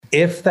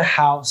If the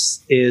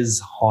house is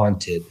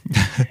haunted,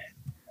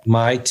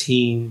 my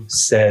team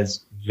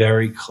says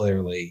very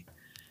clearly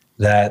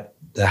that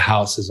the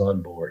house is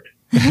on board.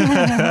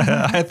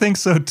 I think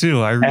so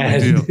too. I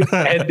really do.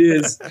 And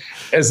is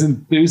as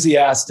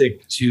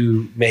enthusiastic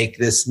to make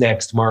this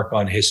next mark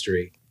on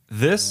history.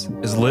 This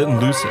is Lit and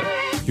Lucid,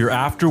 your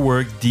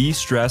after-work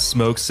de-stress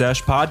smoke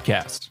sesh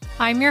podcast.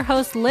 I'm your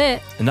host,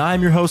 Lit. And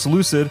I'm your host,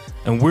 Lucid,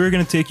 and we're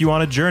going to take you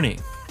on a journey.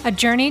 A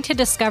journey to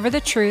discover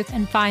the truth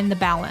and find the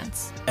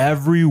balance.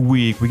 Every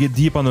week, we get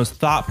deep on those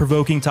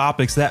thought-provoking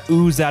topics that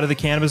ooze out of the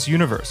cannabis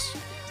universe.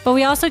 But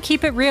we also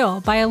keep it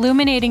real by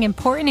illuminating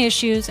important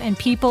issues and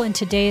people in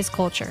today's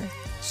culture.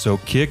 So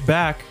kick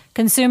back,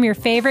 consume your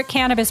favorite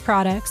cannabis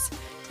products,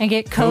 and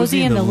get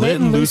cozy in the Lit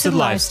and Lucid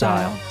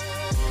lifestyle.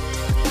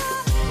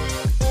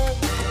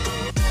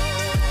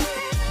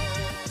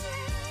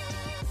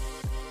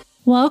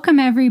 Welcome,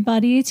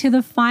 everybody, to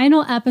the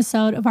final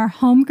episode of our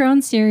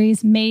homegrown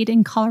series, Made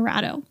in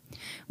Colorado.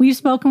 We've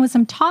spoken with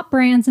some top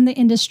brands in the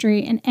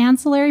industry and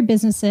ancillary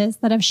businesses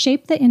that have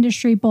shaped the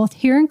industry both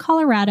here in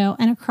Colorado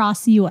and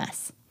across the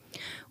U.S.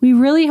 We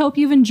really hope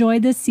you've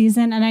enjoyed this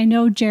season, and I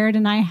know Jared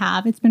and I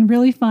have. It's been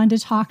really fun to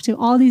talk to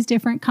all these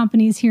different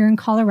companies here in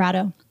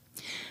Colorado.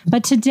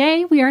 But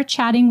today we are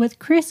chatting with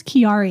Chris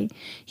Chiari.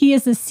 He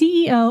is the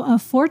CEO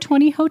of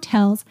 420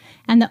 Hotels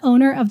and the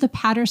owner of the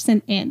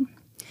Patterson Inn.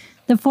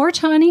 The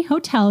 420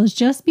 Hotels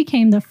just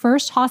became the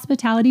first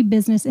hospitality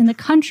business in the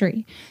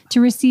country to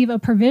receive a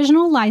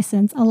provisional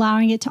license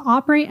allowing it to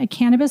operate a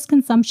cannabis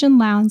consumption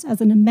lounge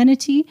as an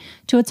amenity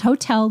to its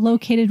hotel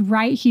located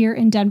right here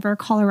in Denver,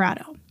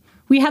 Colorado.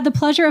 We had the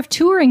pleasure of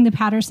touring the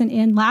Patterson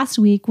Inn last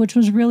week, which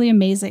was really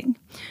amazing.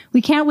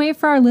 We can't wait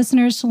for our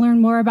listeners to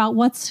learn more about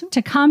what's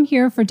to come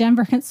here for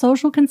Denver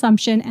social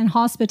consumption and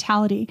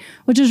hospitality,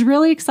 which is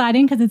really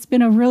exciting because it's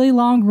been a really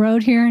long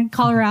road here in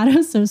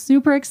Colorado. So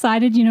super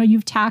excited,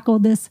 you've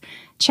tackled this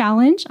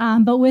challenge.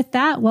 But with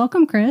that,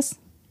 welcome, Chris.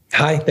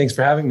 Hi, thanks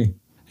for having me.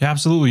 Yeah,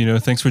 absolutely.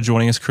 Thanks for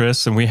joining us,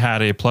 Chris. And we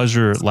had a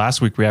pleasure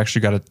last week. We actually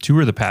got a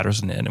tour of the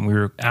Patterson Inn, and we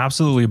were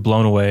absolutely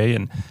blown away.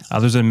 And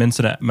there's an immense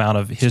amount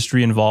of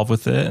history involved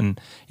with it. And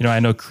I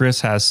know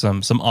Chris has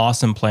some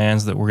awesome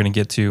plans that we're going to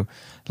get to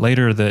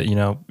later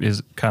that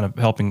is kind of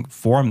helping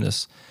form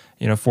this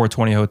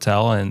 420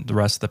 Hotel and the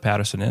rest of the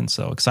Patterson Inn.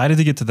 So excited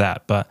to get to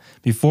that. But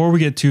before we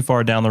get too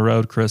far down the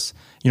road, Chris,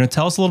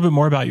 tell us a little bit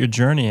more about your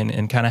journey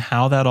and kind of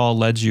how that all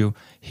led you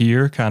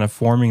here, kind of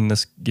forming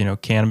this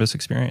cannabis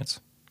experience.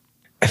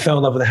 I fell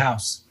in love with the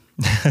house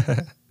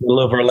a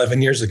little over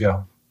 11 years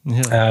ago.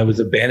 Yeah. It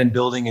was an abandoned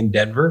building in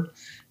Denver.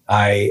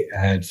 I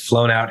had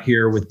flown out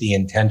here with the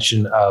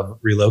intention of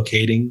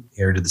relocating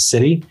here to the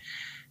city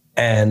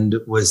and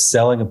was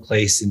selling a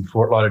place in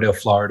Fort Lauderdale,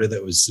 Florida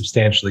that was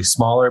substantially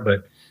smaller,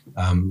 but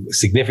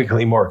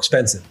significantly more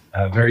expensive.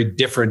 Very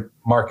different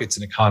markets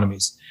and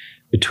economies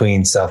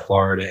between South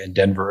Florida and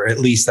Denver. At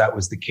least that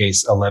was the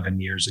case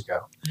 11 years ago.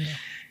 Yeah.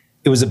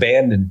 It was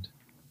abandoned,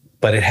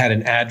 but it had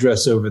an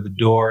address over the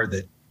door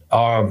that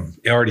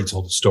it already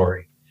told a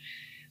story.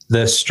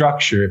 The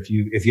structure, if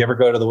you ever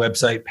go to the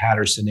website,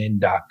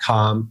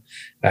 pattersoninn.com,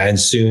 and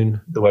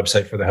soon the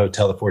website for the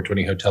hotel, the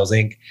 420 Hotels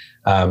Inc.,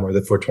 or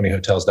the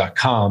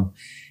 420hotels.com,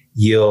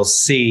 you'll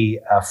see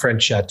a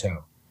French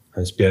chateau.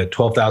 It's a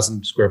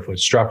 12,000 square foot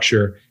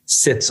structure,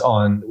 sits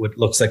on what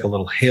looks like a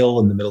little hill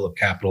in the middle of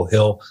Capitol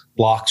Hill,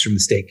 blocks from the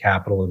state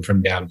capitol and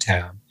from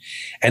downtown.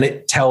 And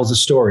it tells a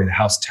story. The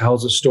house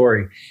tells a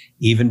story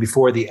even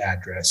before the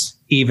address,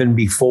 even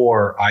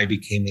before I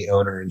became the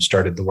owner and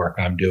started the work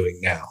I'm doing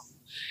now.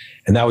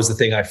 And that was the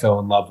thing I fell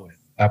in love with.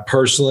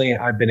 Personally,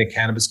 I've been a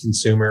cannabis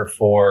consumer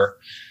for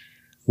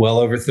well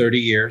over 30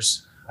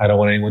 years. I don't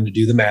want anyone to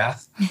do the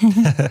math.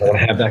 I don't want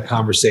to have that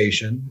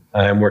conversation.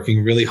 I'm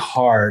working really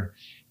hard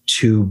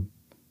to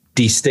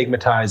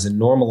destigmatize and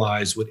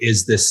normalize what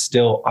is this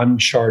still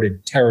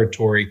uncharted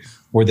territory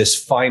or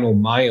this final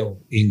mile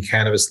in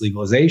cannabis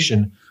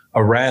legalization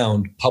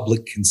around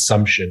public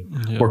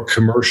consumption or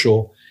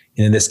commercial,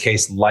 and in this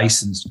case,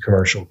 licensed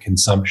commercial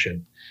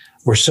consumption.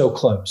 We're so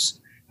close.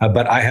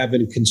 But I have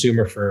been a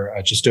consumer for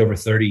just over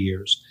 30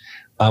 years.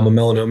 I'm a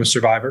melanoma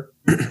survivor.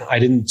 I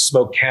didn't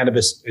smoke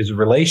cannabis as a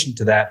relation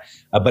to that,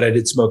 but I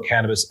did smoke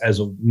cannabis as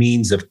a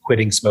means of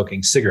quitting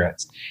smoking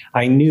cigarettes.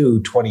 I knew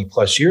 20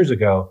 plus years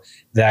ago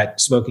that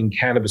smoking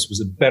cannabis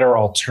was a better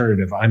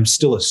alternative. I'm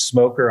still a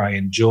smoker. I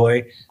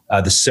enjoy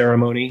the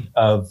ceremony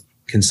of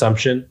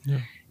consumption,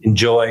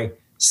 enjoy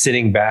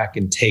sitting back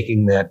and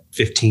taking that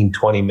 15,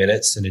 20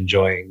 minutes and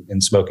enjoying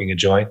and smoking a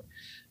joint.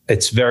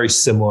 It's very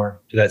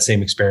similar to that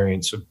same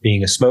experience of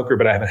being a smoker,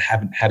 but I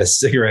haven't had a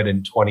cigarette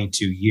in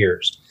 22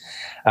 years.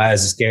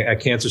 As a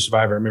cancer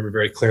survivor, I remember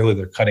very clearly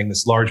they're cutting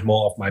this large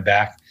mole off my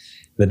back.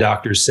 The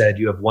doctor said,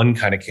 "You have one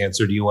kind of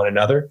cancer. Do you want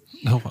another?"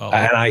 Oh, wow.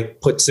 And I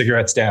put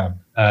cigarettes down.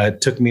 It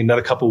took me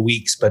another couple of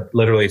weeks, but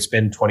literally it's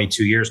been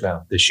 22 years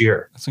now this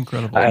year. That's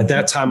incredible. At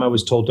that time, I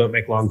was told, don't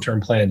make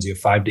long-term plans. You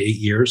have 5 to 8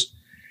 years.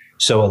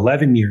 So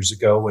 11 years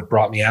ago, what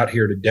brought me out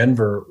here to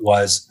Denver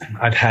was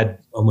I've had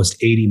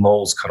almost 80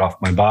 moles cut off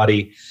my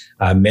body,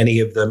 many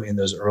of them in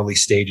those early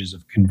stages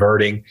of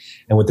converting.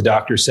 And what the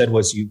doctor said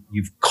was,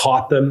 you've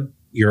caught them,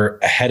 you're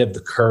ahead of the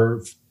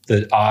curve,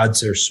 the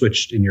odds are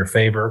switched in your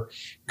favor.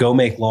 Go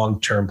make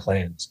long-term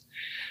plans.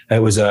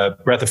 It was a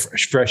breath of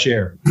fresh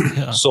air.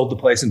 Yeah. Sold the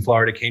place in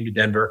Florida, came to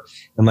Denver.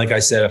 And like I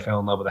said, I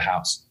fell in love with the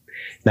house.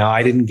 Now,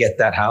 I didn't get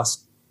that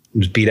house. It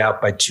was beat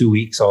out by 2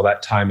 weeks all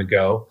that time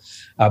ago.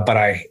 But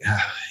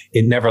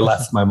it never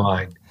left my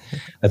mind.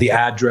 The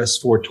address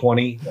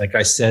 420, like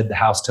I said, the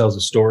house tells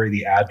a story.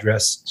 The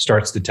address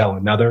starts to tell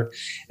another.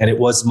 And it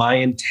was my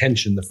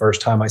intention the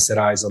first time I set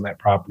eyes on that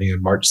property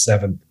on March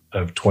 7th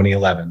of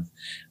 2011.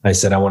 I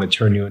said, I want to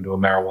turn you into a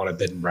marijuana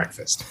bed and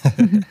breakfast.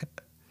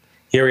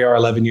 Here we are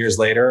 11 years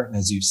later.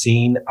 As you've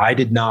seen, I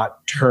did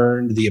not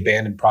turn the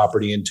abandoned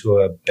property into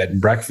a bed and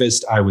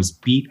breakfast. I was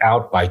beat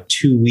out by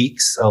 2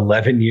 weeks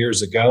 11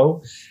 years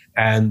ago.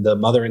 And the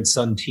mother and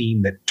son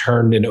team that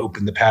turned and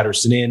opened the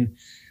Patterson Inn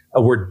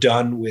were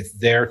done with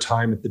their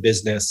time at the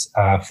business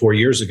 4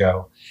 years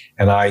ago.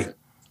 And I,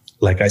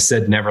 like I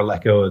said, never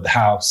let go of the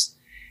house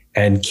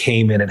and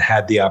came in and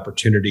had the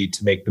opportunity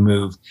to make the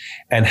move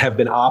and have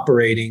been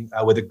operating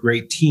with a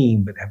great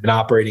team, but have been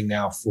operating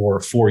now for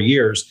 4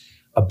 years.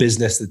 A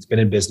business that's been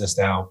in business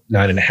now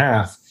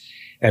 9.5.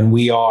 And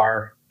we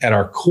are at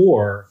our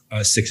core,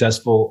 a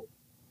successful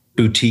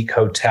boutique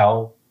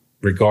hotel,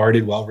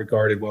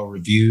 well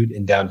reviewed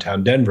in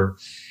downtown Denver.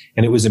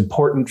 And it was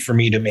important for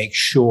me to make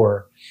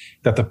sure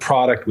that the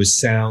product was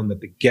sound,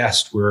 that the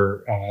guests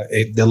were,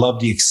 they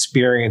loved the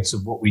experience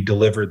of what we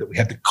delivered, that we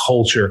had the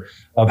culture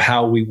of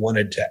how we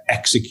wanted to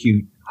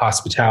execute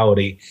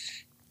hospitality,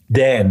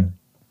 then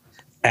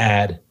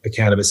add a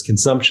cannabis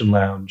consumption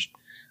lounge.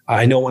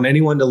 I don't want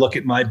anyone to look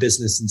at my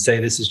business and say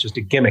this is just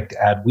a gimmick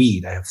to add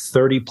weed. I have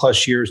 30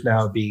 plus years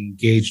now of being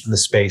engaged in the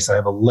space. I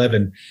have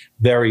 11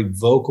 very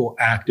vocal,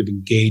 active,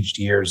 engaged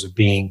years of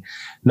being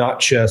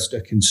not just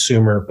a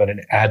consumer, but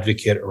an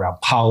advocate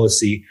around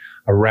policy,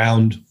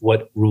 around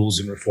what rules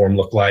and reform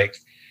look like.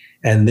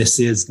 And this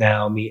is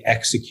now me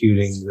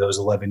executing those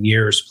 11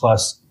 years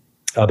plus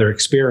other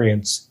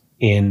experience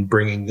in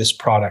bringing this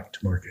product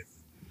to market.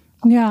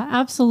 Yeah,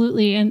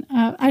 absolutely. And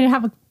I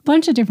have a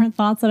bunch of different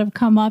thoughts that have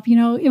come up. You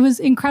know, it was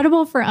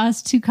incredible for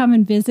us to come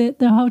and visit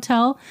the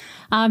hotel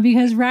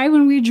because right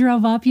when we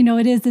drove up, you know,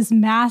 it is this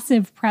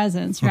massive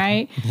presence,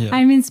 right? Yeah.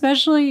 I mean,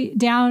 especially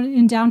down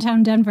in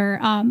downtown Denver.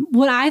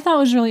 What I thought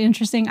was really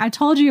interesting, I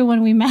told you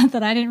when we met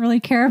that I didn't really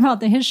care about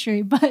the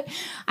history, but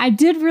I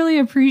did really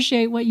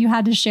appreciate what you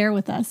had to share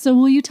with us. So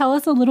will you tell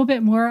us a little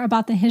bit more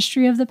about the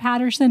history of the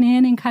Patterson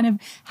Inn and kind of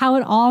how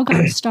it all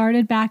got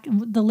started back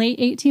in the late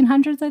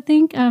 1800s, I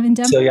think, in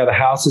Denver? So yeah, the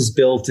house is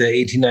built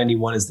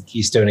 1891 is the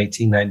keystone,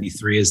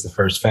 1893 is the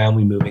first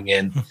family moving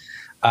in.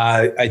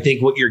 I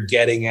think what you're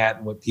getting at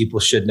and what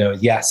people should know,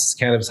 yes, it's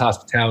cannabis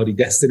hospitality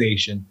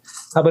destination,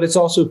 but it's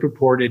also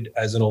purported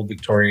as an old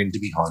Victorian to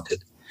be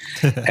haunted.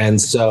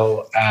 And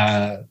so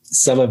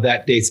some of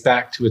that dates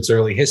back to its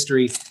early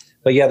history.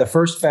 But yeah, the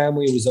first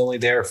family was only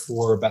there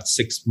for about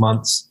 6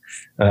 months.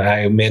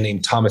 A man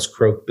named Thomas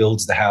Croak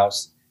builds the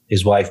house.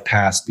 His wife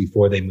passed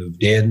before they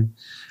moved in.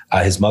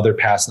 His mother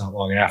passed not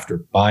long after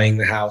buying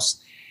the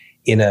house.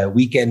 In a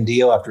weekend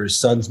deal, after his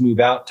sons move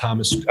out,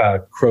 Thomas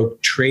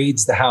Croak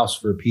trades the house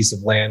for a piece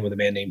of land with a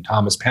man named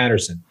Thomas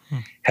Patterson.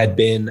 Had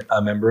been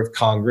a member of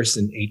Congress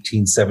in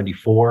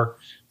 1874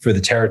 for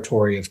the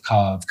territory of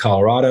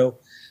Colorado.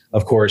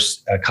 Of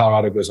course,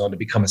 Colorado goes on to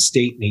become a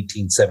state in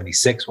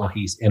 1876 while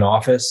he's in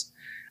office.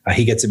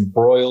 He gets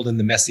embroiled in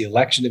the messy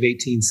election of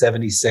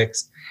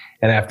 1876.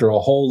 And after a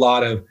whole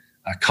lot of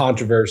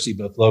controversy,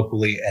 both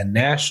locally and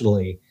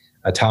nationally,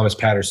 Thomas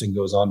Patterson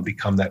goes on to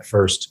become that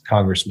first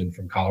congressman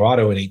from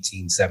Colorado in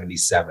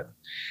 1877.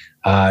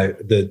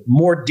 The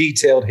more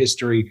detailed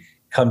history,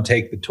 come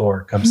take the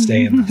tour, come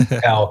stay in the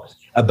hotel.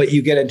 But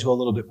you get into a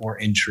little bit more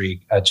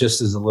intrigue, just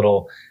as a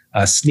little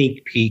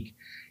sneak peek.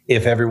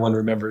 If everyone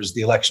remembers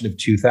the election of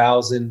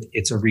 2000,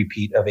 it's a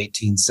repeat of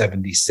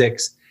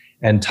 1876.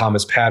 And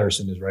Thomas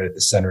Patterson is right at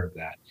the center of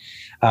that.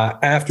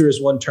 After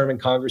his one term in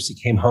Congress, he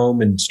came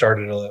home and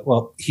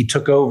he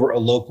took over a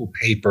local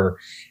paper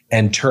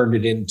and turned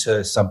it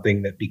into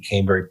something that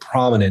became very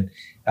prominent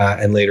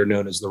and later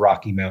known as the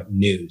Rocky Mountain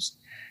News.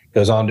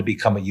 Goes on to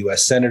become a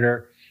U.S.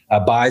 senator,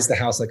 buys the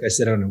house, like I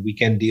said, on a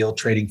weekend deal,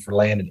 trading for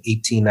land in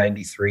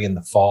 1893 in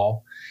the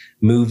fall,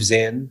 moves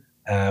in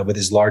with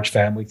his large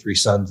family, 3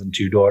 sons and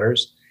 2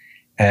 daughters,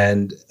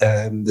 and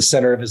the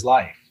center of his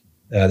life,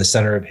 the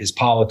center of his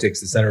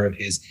politics, the center of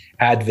his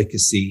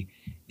advocacy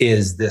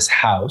is this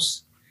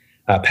house.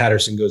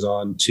 Patterson goes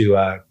on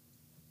to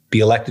be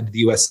elected to the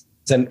U.S.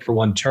 Senate for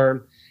 1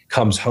 term,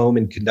 comes home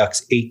and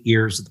conducts 8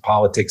 years of the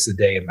politics a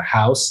day in the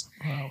House.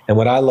 Wow. And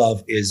what I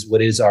love is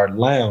what is our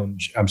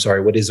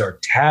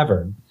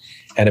tavern,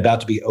 and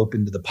about to be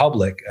open to the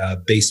public,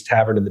 base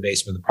tavern in the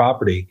basement of the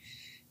property.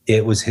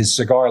 It was his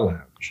cigar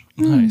lounge.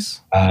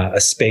 Nice. A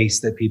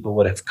space that people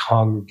would have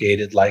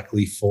congregated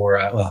likely for,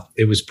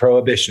 it was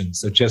prohibition.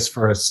 So just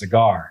for a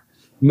cigar.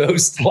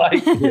 most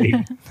likely.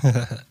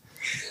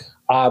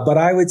 But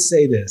I would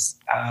say this,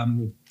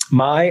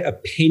 my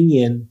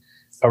opinion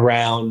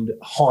around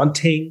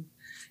haunting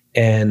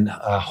and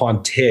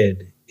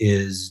haunted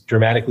is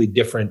dramatically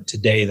different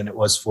today than it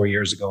was 4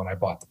 years ago when I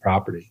bought the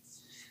property.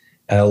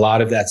 And a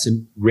lot of that's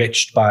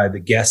enriched by the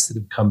guests that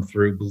have come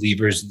through,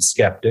 believers and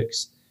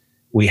skeptics.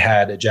 We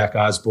had Jack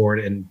Osborne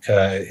and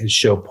his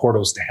show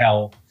Portals to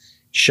Hell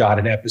shot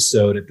an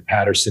episode at the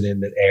Patterson Inn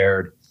that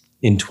aired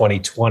in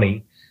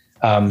 2020,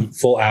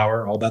 full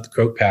hour, all about the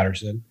Croak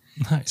Patterson.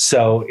 Nice.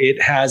 So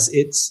it has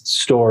its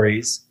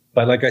stories.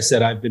 But like I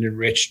said, I've been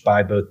enriched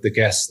by both the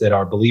guests that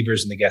are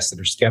believers and the guests that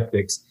are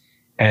skeptics,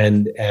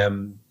 and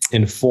am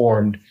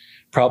informed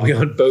probably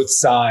on both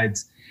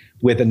sides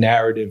with a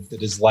narrative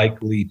that is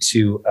likely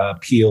to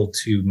appeal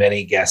to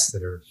many guests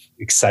that are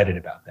excited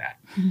about that.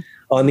 Mm-hmm.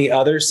 On the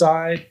other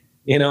side,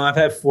 I've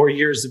had 4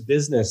 years of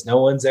business. No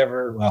one's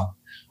ever,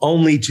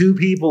 only 2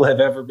 people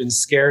have ever been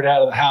scared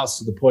out of the house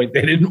to the point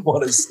they didn't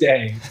want to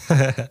stay.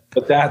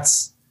 But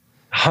that's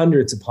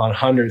hundreds upon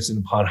hundreds and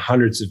upon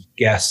hundreds of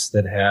guests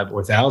that have,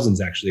 or thousands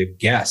actually of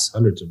guests,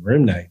 hundreds of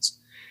room nights.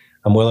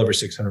 I'm well over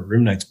 600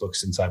 room nights booked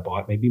since I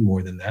bought, maybe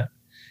more than that,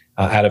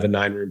 out of a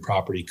 9-room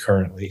property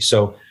currently.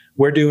 So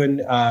we're doing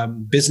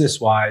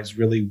business-wise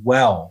really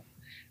well.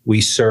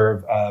 We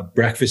serve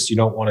breakfast you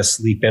don't want to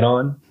sleep in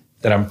on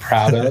that I'm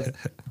proud of.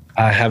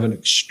 I have an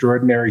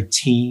extraordinary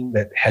team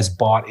that has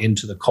bought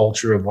into the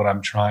culture of what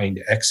I'm trying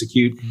to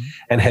execute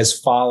and has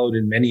followed,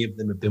 and many of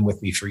them have been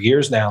with me for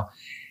years now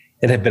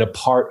and have been a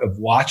part of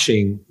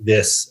watching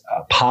this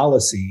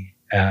policy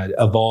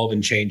evolve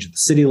and change at the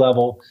city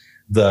level,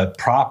 the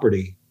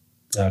property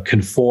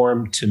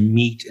conform to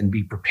meet and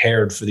be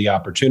prepared for the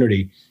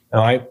opportunity.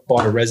 Now, I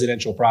bought a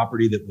residential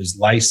property that was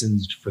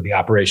licensed for the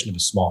operation of a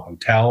small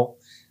hotel.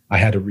 I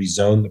had to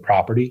rezone the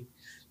property.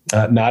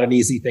 Not an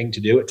easy thing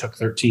to do. It took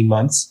 13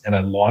 months, and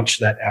I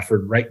launched that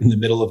effort right in the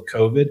middle of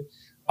COVID,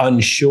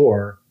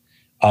 unsure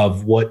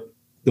of what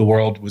the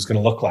world was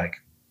going to look like,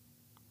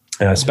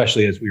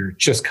 especially as we were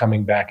just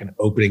coming back and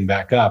opening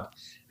back up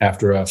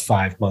after a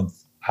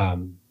 5-month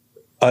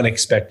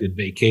unexpected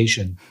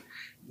vacation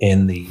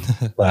in the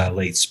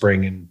late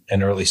spring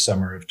and early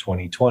summer of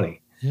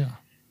 2020. Yeah.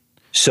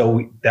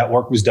 So that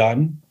work was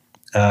done.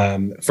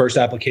 First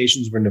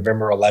applications were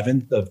November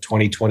 11th of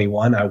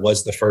 2021. I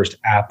was the first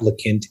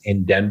applicant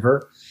in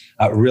Denver.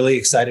 Really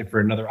excited for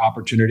another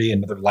opportunity,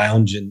 another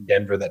lounge in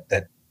Denver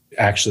that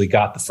actually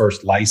got the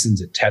first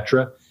license at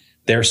Tetra.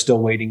 They're still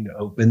waiting to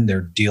open.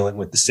 They're dealing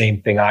with the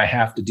same thing I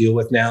have to deal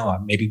with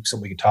now. Maybe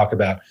something we could talk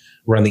about.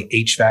 We're on the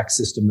HVAC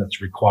system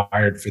that's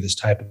required for this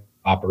type of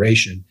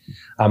operation.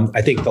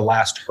 I think the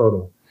last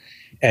hurdle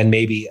and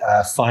maybe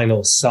a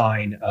final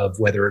sign of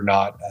whether or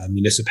not a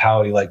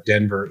municipality like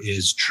Denver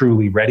is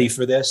truly ready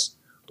for this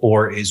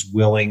or is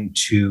willing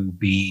to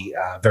be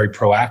very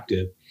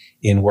proactive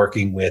in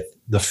working with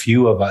the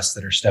few of us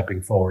that are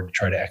stepping forward to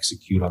try to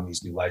execute on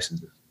these new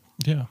licenses.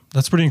 Yeah,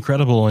 that's pretty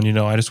incredible. And,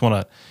 I just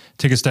want to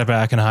take a step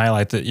back and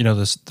highlight that,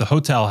 the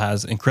hotel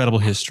has incredible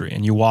history,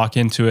 and you walk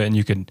into it and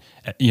you can,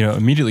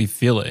 immediately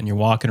feel it, and you're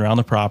walking around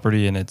the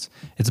property and it's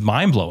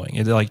mind blowing.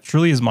 It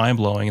truly is mind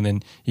blowing. And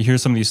then you hear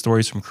some of these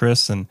stories from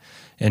Chris and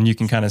you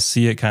can kind of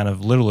see it kind of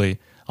literally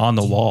on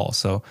the wall.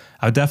 So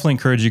I would definitely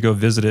encourage you to go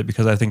visit it,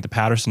 because I think the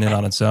Patterson Inn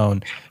on its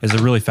own is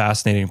a really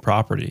fascinating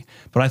property.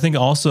 But I think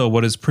also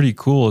what is pretty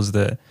cool is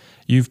that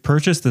you've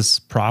purchased this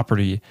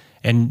property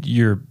and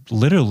you're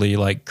literally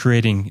like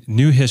creating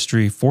new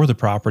history for the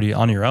property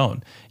on your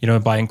own,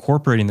 by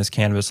incorporating this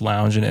cannabis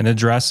lounge and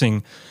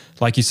addressing,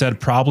 like you said,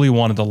 probably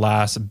one of the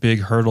last big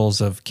hurdles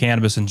of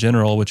cannabis in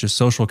general, which is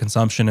social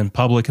consumption and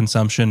public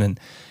consumption. And,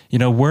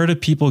 where do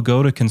people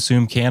go to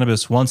consume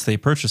cannabis once they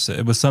purchase it?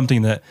 It was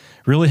something that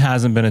really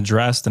hasn't been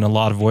addressed in a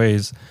lot of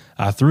ways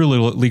through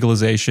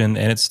legalization.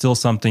 And it's still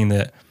something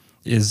that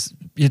it's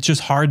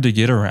just hard to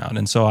get around.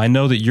 And so I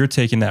know that you're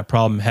taking that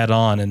problem head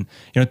on, and,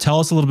 tell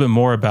us a little bit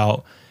more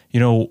about,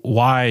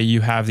 why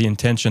you have the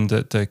intention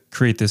to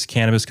create this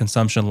cannabis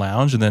consumption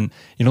lounge. And then,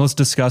 let's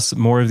discuss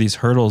more of these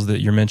hurdles that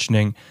you're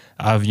mentioning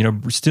of,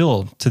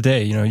 still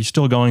today, you're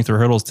still going through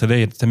hurdles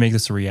today to make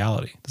this a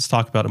reality. Let's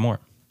talk about it more.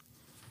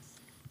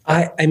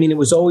 I mean, it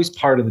was always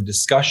part of the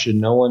discussion.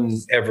 No one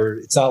ever,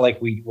 it's not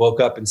like we woke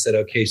up and said,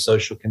 okay,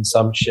 social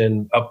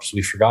consumption, oops,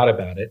 we forgot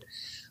about it.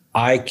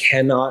 I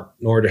cannot,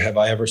 nor have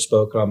I ever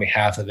spoken on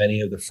behalf of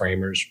any of the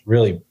framers,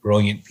 really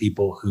brilliant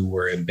people who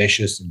were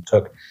ambitious and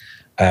took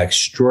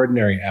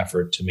extraordinary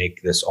effort to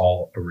make this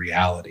all a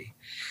reality.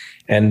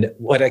 And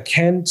what I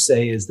can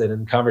say is that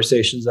in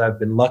conversations I've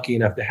been lucky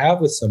enough to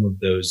have with some of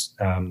those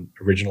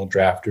original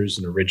drafters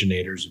and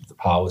originators of the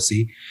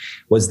policy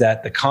was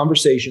that the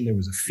conversation, there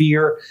was a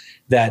fear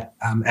that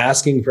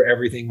asking for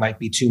everything might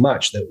be too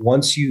much, that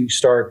once you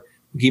start,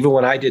 even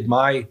when I did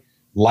my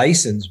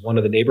license, one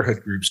of the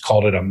neighborhood groups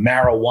called it a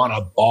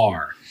marijuana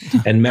bar.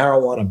 And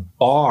marijuana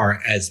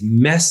bar as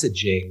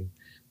messaging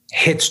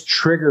hits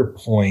trigger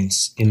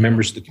points in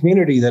members of the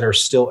community that are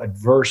still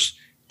adverse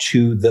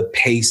to the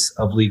pace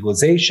of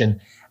legalization.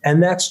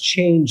 And that's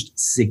changed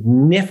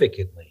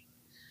significantly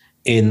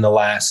in the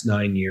last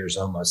 9 years,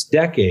 almost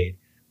decade,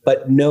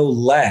 but no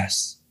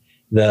less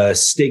the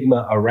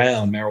stigma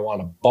around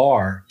marijuana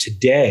bar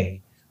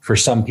today for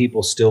some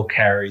people still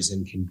carries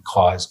and can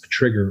cause a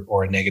trigger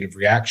or a negative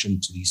reaction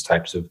to these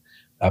types of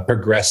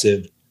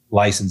progressive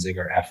licensing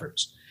or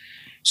efforts.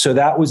 So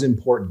that was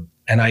important.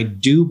 And I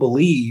do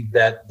believe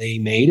that they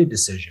made a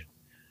decision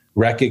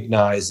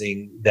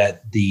recognizing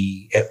that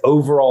the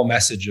overall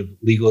message of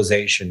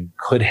legalization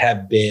could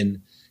have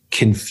been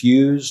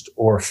confused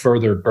or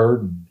further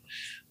burdened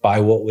by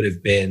what would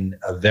have been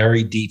a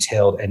very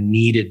detailed and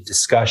needed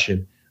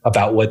discussion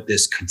about what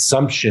this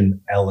consumption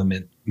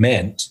element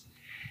meant.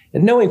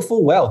 And knowing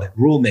full well that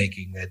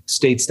rulemaking, that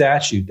state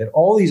statute, that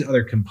all these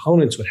other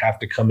components would have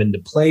to come into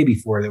play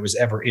before there was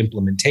ever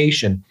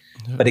implementation,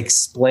 but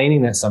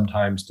explaining that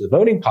sometimes to the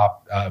voting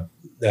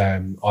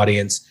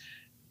audience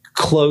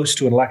close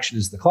to an election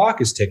as the clock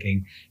is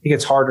ticking, it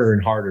gets harder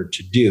and harder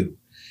to do.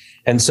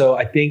 And so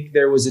I think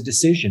there was a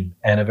decision,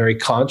 and a very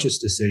conscious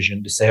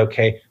decision, to say,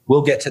 okay,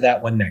 we'll get to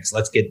that one next.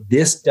 Let's get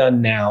this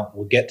done now.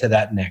 We'll get to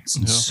that next.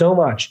 And so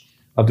much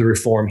of the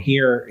reform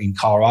here in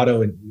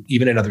Colorado and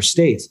even in other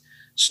states,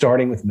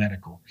 starting with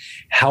medical,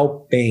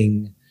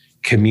 helping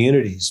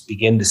communities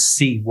begin to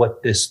see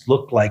what this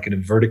looked like in a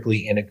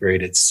vertically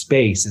integrated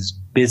space as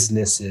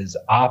businesses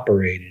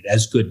operated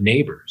as good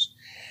neighbors.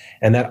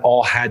 And that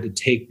all had to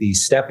take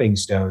these stepping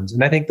stones.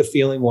 And I think the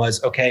feeling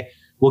was, okay,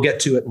 we'll get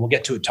to it, and we'll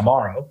get to it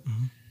tomorrow.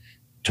 Mm-hmm.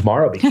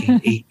 Tomorrow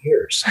became 8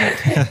 years,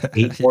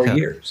 8 more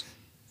years.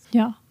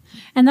 Yeah.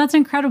 And that's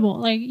incredible.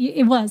 Like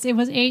it was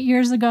 8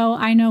 years ago.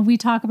 I know we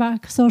talk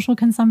about social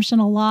consumption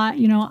a lot.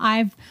 You know,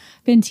 I've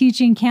been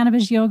teaching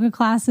cannabis yoga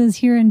classes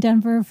here in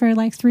Denver for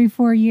like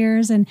 3-4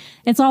 years. And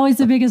it's always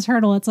the biggest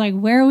hurdle. It's like,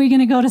 where are we going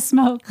to go to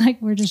smoke?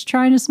 Like we're just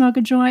trying to smoke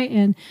a joint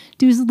and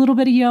do a little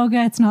bit of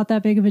yoga. It's not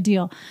that big of a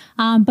deal.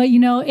 But, you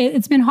know,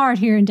 it's been hard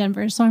here in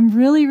Denver. So I'm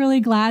really, really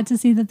glad to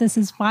see that this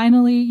is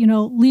finally, you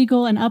know,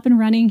 legal and up and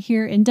running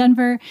here in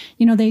Denver.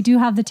 You know, they do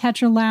have the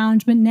Tetra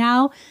Lounge, but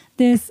now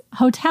this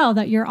hotel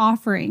that you're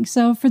offering.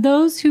 So for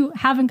those who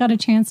haven't got a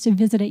chance to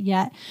visit it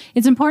yet,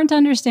 it's important to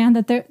understand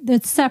that they're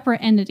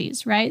separate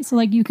entities, right? So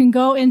like you can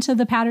go into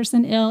the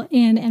Patterson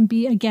Inn and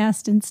be a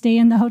guest and stay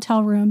in the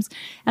hotel rooms,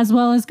 as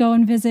well as go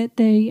and visit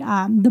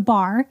the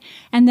bar.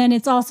 And then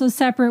it's also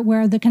separate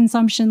where the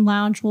consumption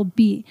lounge will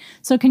be.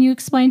 So can you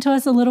explain to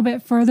us a little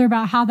bit further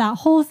about how that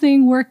whole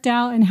thing worked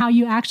out and how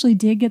you actually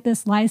did get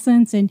this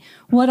license and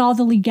what all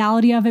the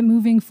legality of it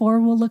moving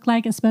forward will look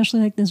like, especially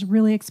like this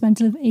really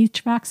expensive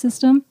HVAC system?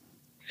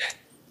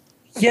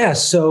 Yeah,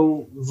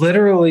 so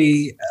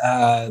literally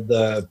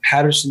the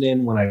Patterson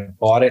Inn, when I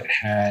bought it,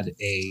 had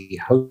a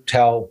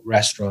hotel,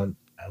 restaurant,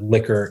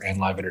 liquor, and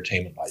live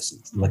entertainment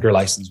license. The liquor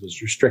license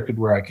was restricted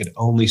where I could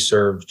only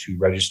serve to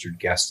registered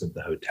guests of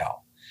the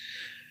hotel.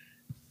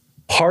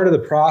 Part of the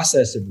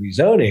process of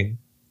rezoning,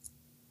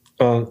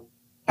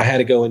 I had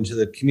to go into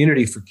the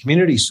community for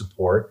community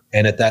support.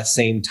 And at that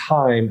same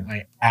time,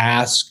 I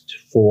asked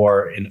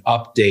for an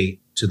update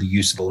to the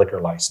use of the liquor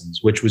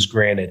license, which was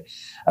granted.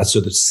 So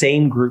the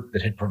same group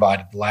that had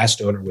provided the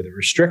last owner with a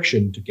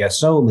restriction to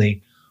guests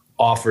only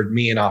offered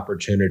me an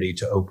opportunity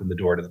to open the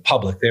door to the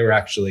public. They were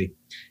actually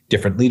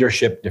different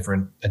leadership,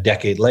 a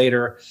decade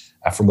later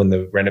from when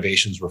the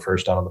renovations were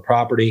first done on the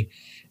property,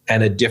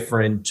 and a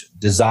different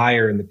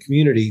desire in the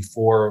community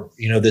for,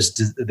 you know, this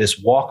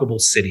walkable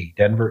city.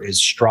 Denver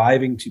is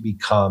striving to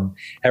become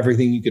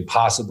everything you could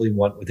possibly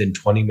want within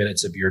 20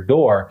 minutes of your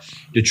door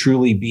to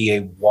truly be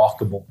a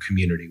walkable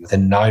community.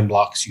 Within 9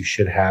 blocks, you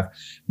should have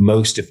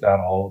most, if not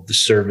all, of the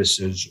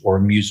services or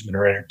amusement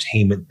or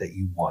entertainment that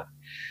you want.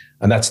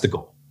 And that's the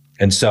goal.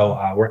 And so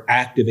we're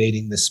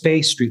activating the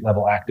space, street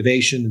level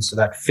activation. And so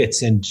that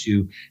fits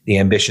into the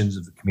ambitions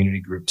of the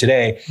community group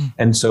today.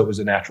 And so it was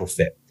a natural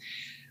fit.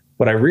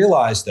 What I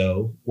realized,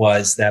 though,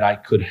 was that I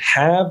could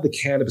have the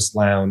cannabis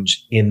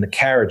lounge in the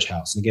carriage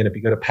house. And again, if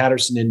you go to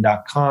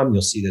pattersonin.com,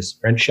 you'll see this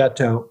French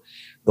chateau.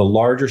 The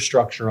larger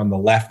structure on the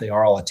left, they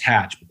are all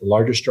attached, but the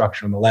larger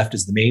structure on the left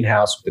is the main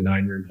house with the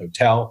 9-room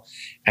hotel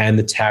and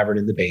the tavern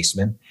in the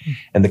basement.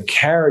 And the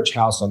carriage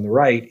house on the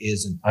right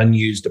is an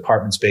unused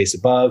apartment space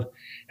above.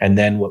 And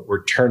then what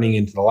we're turning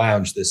into the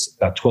lounge, this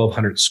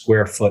 1,200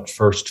 square foot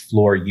first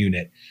floor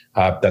unit,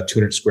 about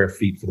 200 square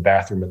feet for the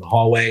bathroom and the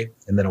hallway,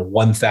 and then a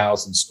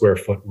 1,000 square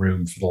foot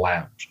room for the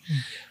lounge.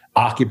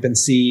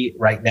 Occupancy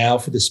right now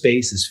for the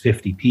space is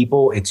 50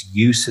 people. Its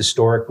use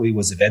historically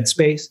was event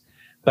space,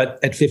 but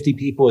at 50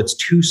 people, it's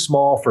too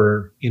small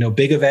for, you know,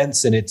 big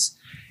events, and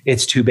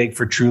it's too big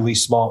for truly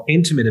small,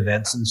 intimate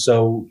events. And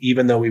so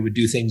even though we would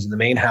do things in the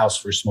main house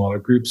for smaller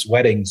groups,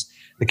 weddings,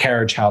 the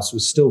carriage house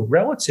was still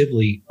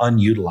relatively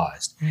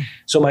unutilized.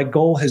 So my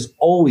goal has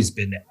always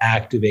been to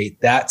activate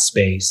that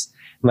space.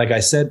 And like I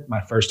said,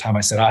 my first time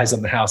I set eyes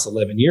on the house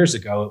 11 years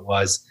ago, it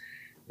was,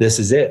 this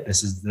is it.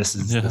 This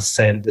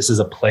is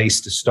a place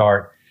to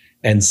start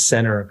and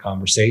center a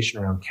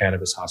conversation around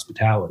cannabis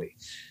hospitality.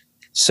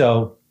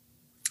 So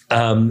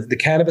the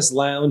cannabis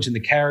lounge and the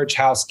carriage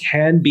house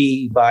can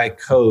be by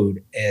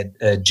code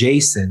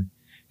adjacent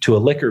to a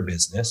liquor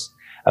business,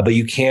 but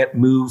you can't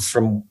move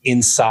from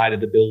inside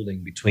of the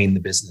building between the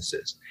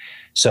businesses.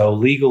 So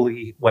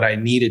legally, what I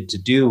needed to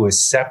do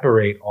was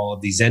separate all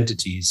of these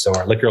entities. So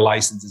our liquor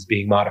license is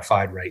being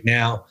modified right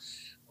now.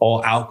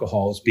 All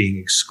alcohol is being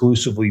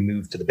exclusively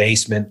moved to the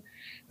basement.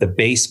 The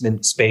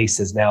basement space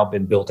has now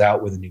been built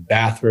out with a new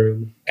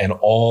bathroom and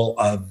all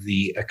of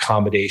the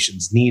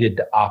accommodations needed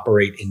to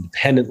operate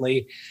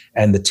independently.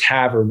 And the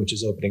tavern, which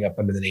is opening up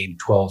under the name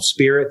 12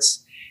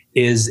 Spirits,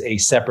 is a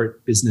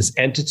separate business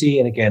entity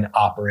and again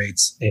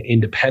operates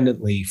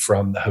independently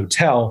from the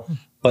hotel,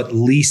 but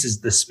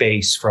leases the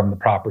space from the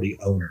property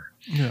owner.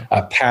 Yeah.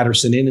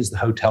 Patterson Inn is the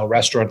hotel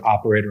restaurant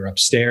operator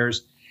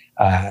upstairs.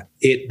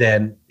 It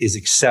then is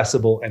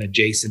accessible and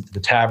adjacent to the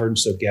tavern,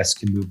 so guests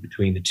can move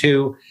between the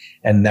two.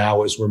 And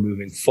now as we're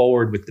moving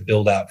forward with the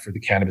build out for the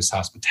Cannabis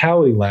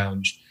Hospitality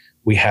Lounge,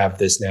 we have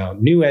this now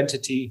new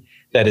entity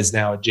that is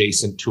now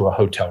adjacent to a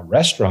hotel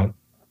restaurant.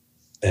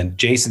 And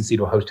adjacency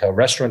to a hotel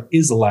restaurant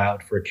is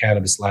allowed for a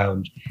cannabis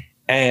lounge.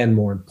 And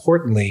more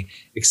importantly,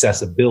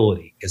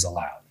 accessibility is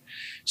allowed.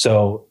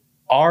 So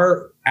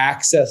our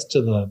access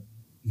to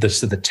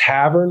the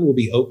tavern will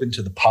be open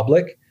to the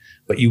public,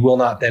 but you will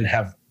not then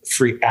have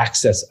free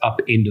access up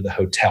into the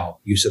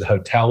hotel. Use of the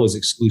hotel is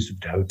exclusive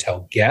to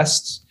hotel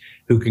guests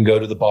who can go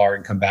to the bar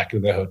and come back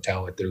into the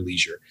hotel at their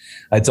leisure.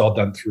 It's all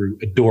done through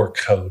a door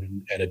code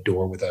and a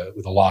door with a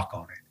lock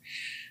on it.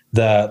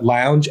 The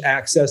lounge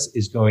access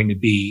is going to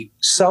be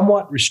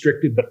somewhat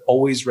restricted, but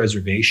always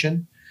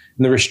reservation.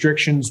 And the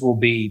restrictions will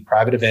be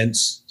private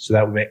events. So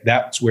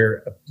that's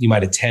where you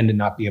might attend and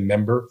not be a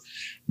member.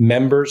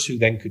 Members who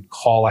then could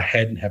call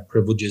ahead and have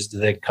privileges to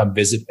then come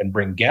visit and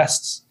bring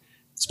guests,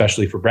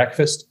 especially for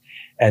breakfast.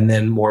 And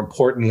then more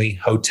importantly,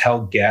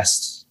 hotel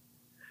guests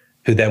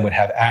who then would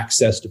have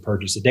access to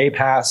purchase a day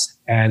pass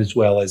and as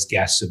well as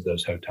guests of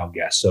those hotel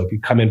guests. So if you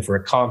come in for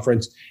a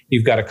conference,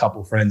 you've got a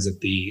couple friends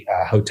at the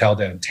hotel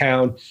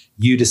downtown,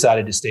 you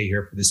decided to stay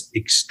here for this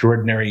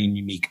extraordinary and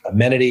unique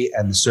amenity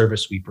and the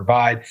service we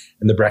provide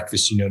and the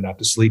breakfast you know not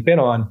to sleep in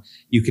on,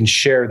 you can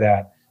share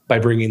that by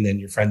bringing then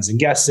your friends and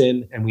guests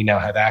in. And we now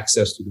have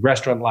access to the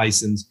restaurant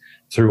license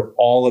through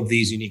all of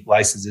these unique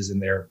licenses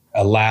and their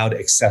allowed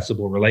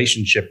accessible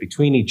relationship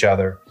between each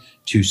other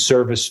to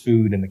service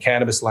food in the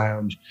cannabis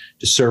lounge,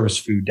 to service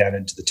food down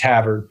into the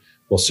tavern,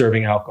 while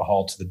serving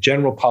alcohol to the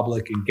general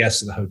public and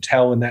guests of the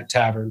hotel in that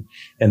tavern.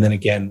 And then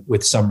again,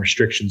 with some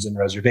restrictions and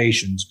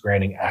reservations,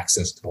 granting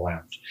access to the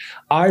lounge.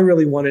 I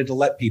really want to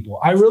let people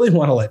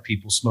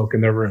smoke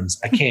in their rooms.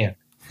 I can't.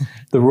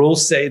 The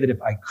rules say that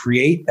if I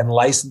create and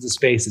license a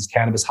space as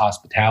cannabis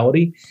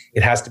hospitality,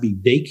 it has to be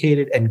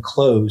vacated and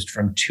closed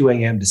from 2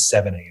 a.m. to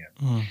 7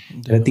 a.m.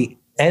 And at the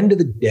end of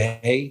the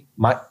day,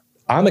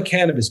 I'm a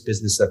cannabis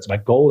business. That's my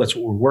goal. That's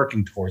what we're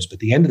working towards. But at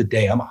the end of the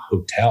day, I'm a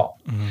hotel.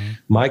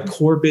 My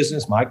core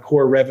business, my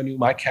core revenue,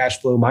 my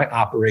cash flow, my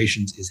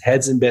operations is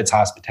heads and beds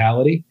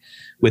hospitality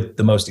with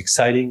the most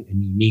exciting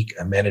and unique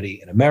amenity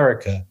in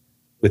America,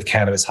 with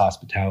cannabis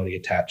hospitality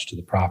attached to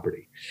the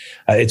property.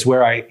 It's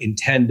where I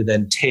intend to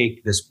then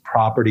take this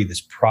property,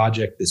 this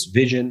project, this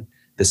vision,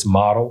 this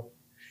model,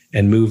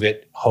 and move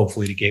it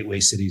hopefully to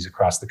gateway cities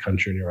across the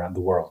country and around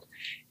the world.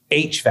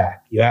 HVAC,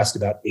 you asked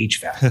about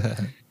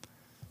HVAC.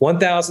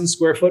 1,000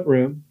 square foot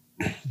room.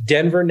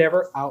 Denver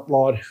never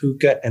outlawed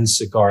hookah and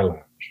cigar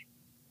lounge.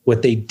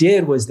 What they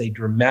did was they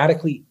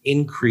dramatically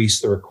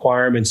increased the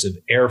requirements of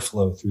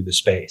airflow through the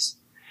space.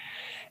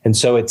 And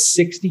so it's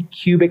 60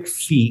 cubic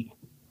feet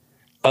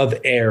of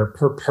air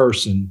per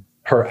person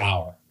per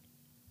hour.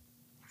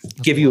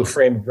 Give you a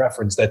frame of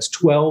reference, that's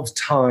 12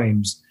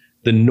 times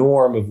the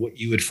norm of what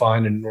you would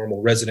find in a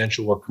normal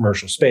residential or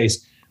commercial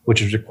space,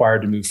 which is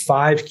required to move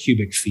 5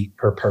 cubic feet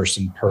per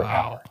person per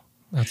hour.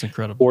 That's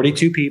incredible.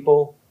 42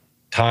 people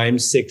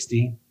times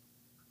 60,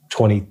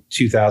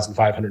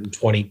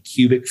 22,520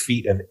 cubic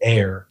feet of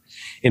air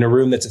in a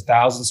room that's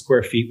 1,000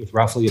 square feet with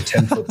roughly a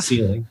 10-foot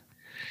ceiling.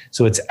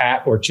 So it's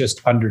at or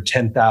just under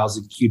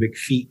 10,000 cubic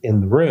feet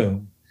in the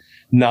room,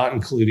 not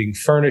including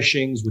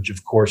furnishings, which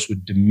of course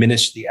would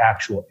diminish the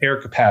actual air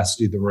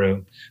capacity of the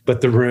room.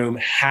 But the room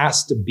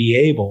has to be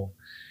able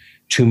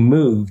to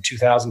move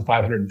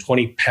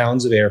 2,520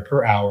 pounds of air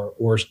per hour,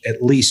 or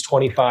at least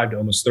 25 to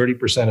almost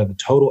 30% of the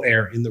total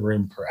air in the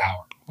room per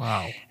hour.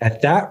 Wow.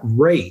 At that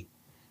rate,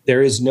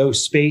 there is no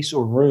space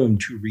or room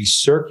to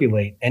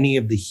recirculate any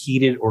of the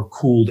heated or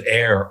cooled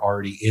air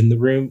already in the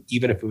room,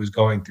 even if it was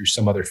going through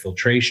some other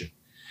filtration.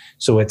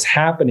 So it's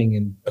happening,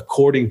 and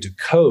according to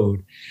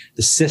code,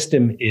 the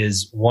system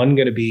is going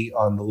to be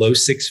on the low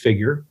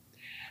 6-figure,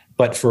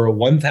 but for a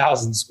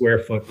 1,000 square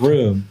foot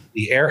room,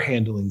 the air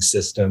handling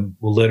system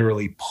will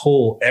literally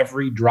pull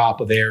every drop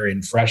of air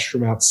in fresh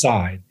from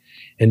outside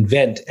and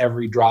vent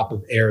every drop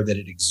of air that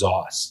it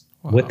exhausts.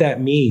 Wow. What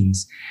that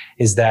means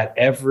is that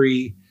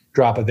every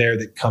drop of air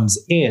that comes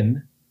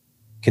in,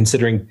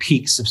 considering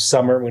peaks of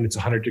summer when it's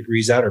 100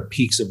 degrees out or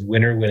peaks of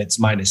winter when it's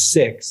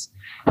 -6,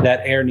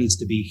 that air needs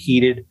to be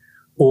heated,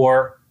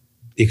 or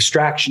the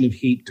extraction of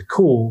heat to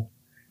cool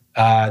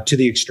to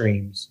the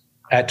extremes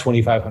at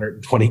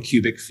 2,520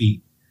 cubic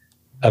feet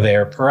of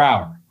air per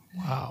hour.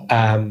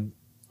 Wow.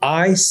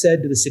 I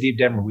said to the city of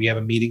Denver, we have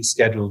a meeting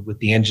scheduled with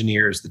the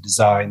engineers, the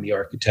design, the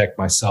architect,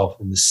 myself,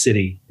 and the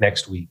city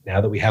next week.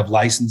 Now that we have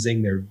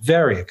licensing, they're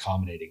very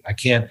accommodating. I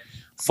can't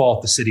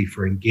fault the city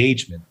for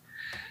engagement.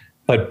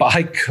 But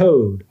by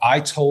code, I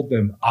told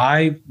them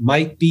I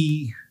might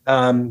be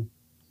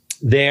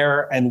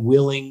there and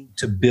willing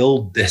to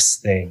build this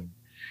thing.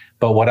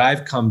 But what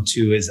I've come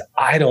to is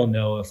I don't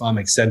know if I'm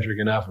eccentric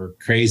enough or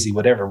crazy,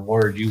 whatever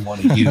word you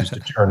want to use to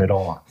turn it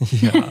on.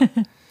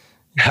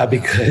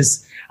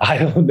 Because I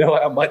don't know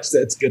how much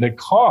that's going to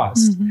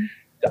cost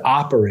to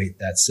operate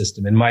that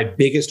system. And my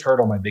biggest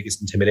hurdle, my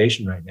biggest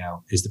intimidation right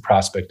now is the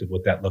prospect of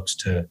what that looks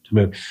to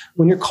move.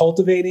 When you're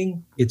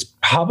cultivating, it's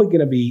probably going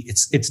to be,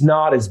 it's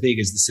not as big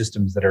as the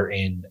systems that are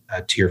in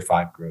tier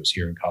 5 grows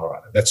here in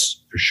Colorado.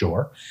 That's for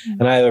sure.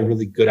 And I have a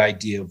really good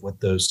idea of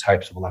what those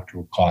types of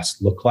electrical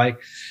costs look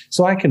like.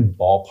 So I can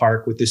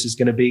ballpark what this is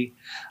going to be.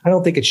 I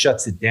don't think it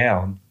shuts it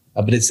down,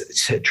 but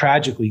it's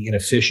tragically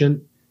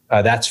inefficient.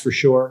 That's for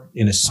sure.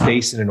 In a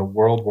space and in a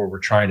world where we're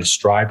trying to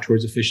strive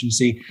towards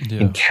efficiency,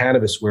 in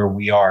cannabis, where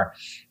we are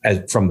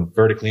from the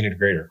vertically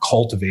integrated or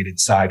cultivated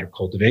side or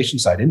cultivation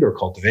side, indoor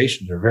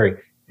cultivations are very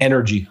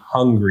energy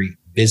hungry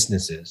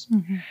businesses.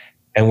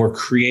 And we're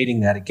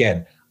creating that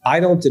again. I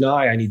don't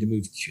deny I need to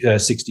move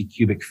 60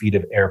 cubic feet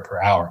of air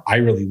per hour. I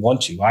really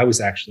want to. I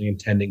was actually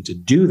intending to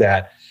do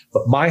that.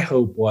 But my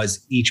hope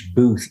was each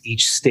booth,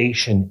 each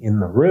station in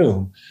the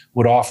room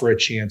would offer a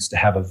chance to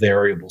have a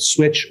variable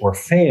switch or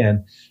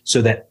fan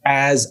so that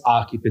as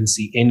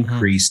occupancy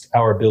increased,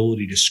 our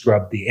ability to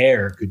scrub the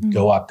air could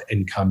go up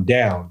and come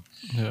down.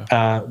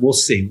 We'll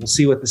see. We'll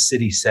see what the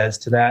city says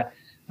to that.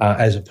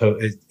 As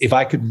opposed, if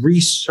I could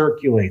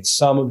recirculate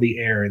some of the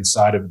air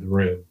inside of the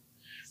room,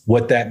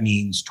 what that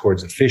means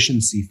towards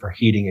efficiency for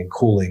heating and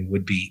cooling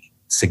would be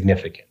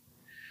significant.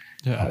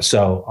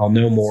 So I'll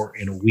know more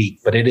in a week,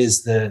 but it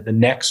is the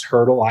next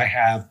hurdle. I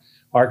have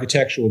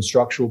architectural and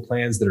structural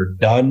plans that are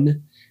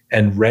done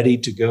and ready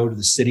to go to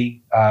the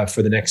city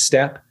for the next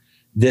step.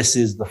 This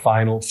is the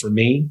final for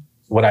me.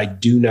 What I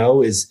do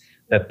know is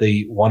that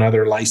the one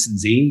other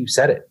licensee, you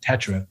said it,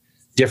 Tetra,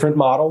 different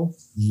model,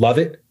 love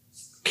it.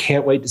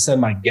 Can't wait to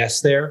send my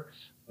guests there,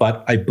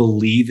 but I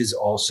believe is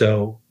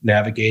also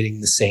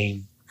navigating the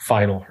same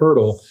final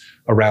hurdle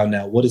around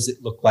now. What does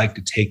it look like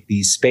to take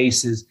these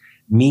spaces,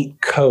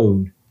 meet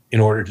code in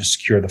order to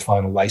secure the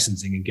final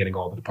licensing and getting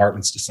all the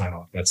departments to sign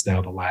off? That's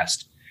now the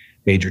last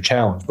major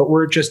challenge. But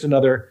we're just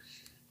another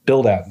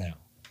build out now.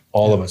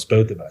 All of us,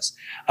 both of us.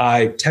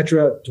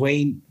 Tetra,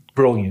 Dwayne,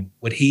 brilliant.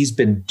 What he's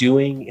been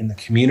doing in the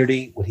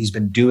community, what he's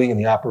been doing in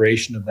the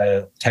operation of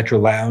the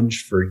Tetra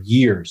Lounge for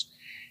years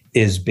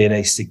has been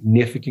a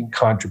significant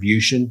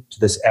contribution to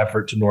this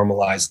effort to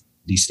normalize,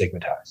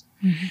 destigmatize.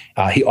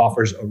 He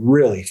offers a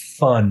really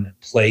fun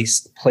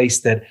place, a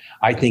place that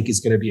I think is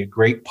going to be a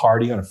great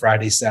party on a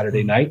Friday,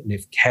 Saturday night. And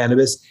if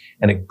cannabis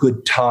and a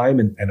good time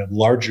and a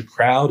larger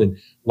crowd and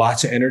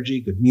lots of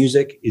energy, good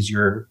music is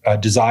your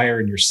desire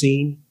and your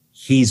scene,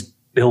 he's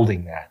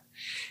building that.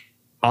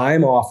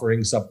 I'm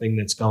offering something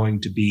that's going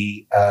to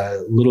be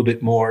a little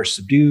bit more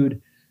subdued,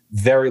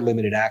 very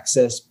limited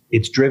access.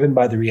 It's driven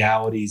by the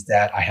realities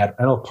that I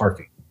don't have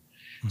parking.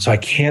 So I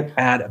can't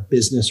add a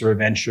business or a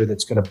venture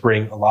that's going to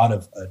bring a lot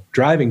of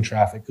driving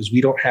traffic because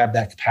we don't have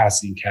that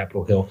capacity in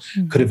Capitol Hill.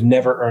 Could have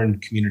never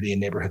earned community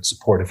and neighborhood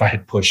support if I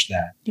had pushed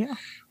that.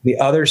 The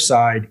other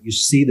side, you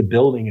see the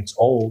building, it's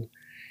old.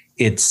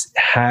 It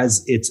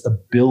has its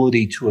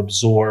ability to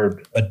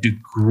absorb a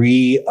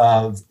degree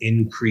of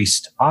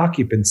increased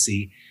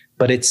occupancy,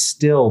 but it's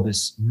still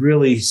this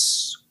really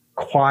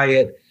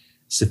quiet,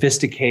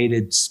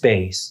 sophisticated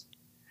space.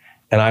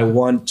 And I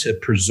want to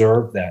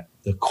preserve that.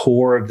 The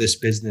core of this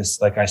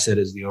business, like I said,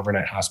 is the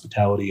overnight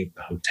hospitality of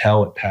the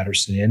hotel at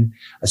Patterson Inn.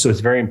 So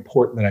it's very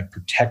important that I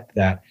protect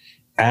that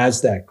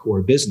as that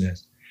core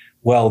business.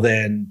 Well,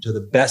 then, to the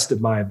best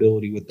of my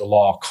ability with the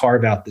law,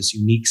 carve out this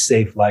unique,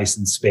 safe,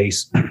 licensed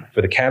space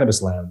for the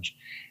cannabis lounge.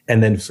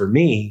 And then for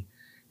me,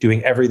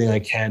 doing everything I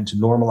can to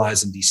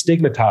normalize and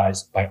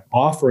destigmatize by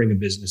offering a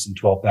business in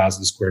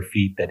 12,000 square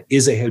feet that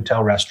is a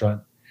hotel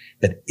restaurant,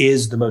 that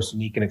is the most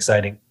unique and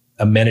exciting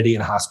amenity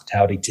and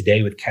hospitality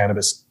today with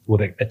cannabis, with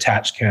an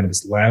attached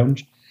cannabis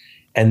lounge.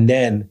 And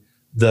then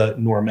the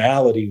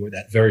normality or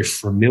that very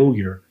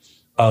familiar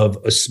of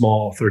a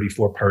small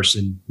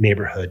 34-person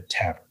neighborhood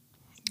tavern.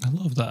 I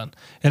love that.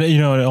 And, you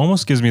know, it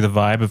almost gives me the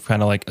vibe of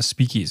kind of like a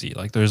speakeasy.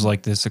 Like there's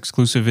like this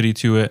exclusivity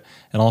to it.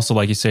 And also,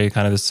 like you say,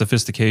 kind of this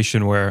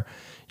sophistication where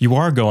you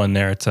are going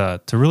there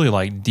to really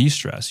like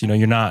de-stress. You know,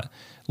 you're not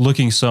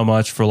looking so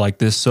much for like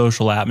this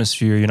social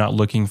atmosphere. You're not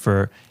looking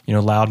for, you know,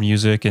 loud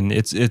music, and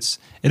it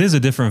is a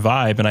different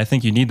vibe. And I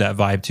think you need that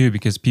vibe too,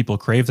 because people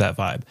crave that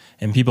vibe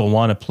and people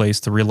want a place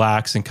to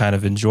relax and kind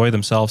of enjoy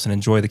themselves and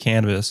enjoy the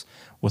cannabis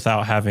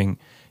without having,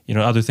 you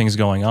know, other things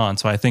going on.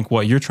 So I think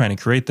what you're trying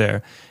to create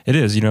there, it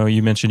is, you know,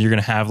 you mentioned you're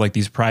going to have like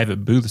these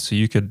private booths so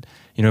you could,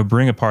 you know,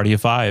 bring a party of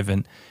 5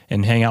 and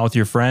hang out with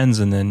your friends.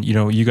 And then, you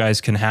know, you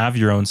guys can have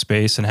your own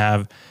space and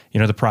have, you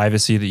know, the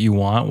privacy that you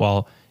want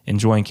while,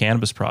 enjoying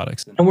cannabis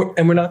products. And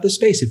we're not the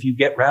space. If you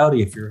get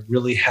rowdy, if you're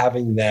really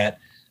having that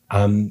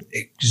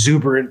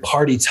exuberant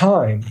party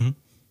time,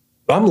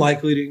 I'm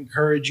likely to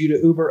encourage you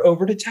to Uber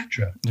over to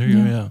Tetra. There you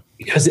go, yeah.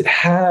 Because it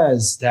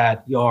has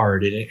that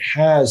yard and it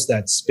has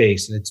that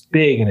space and it's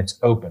big and it's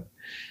open.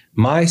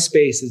 My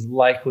space is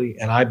likely,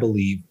 and I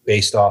believe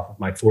based off of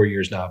my 4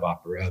 years now of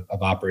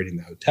operating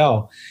the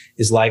hotel,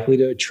 is likely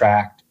to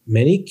attract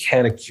many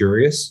canna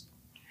curious.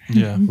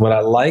 Yeah. What I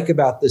like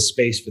about this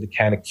space for the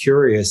canna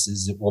curious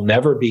is it will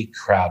never be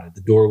crowded.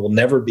 The door will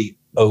never be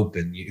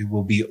open. It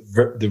will be,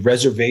 the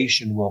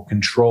reservation will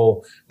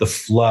control the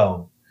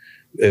flow.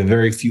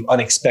 Very few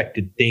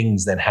unexpected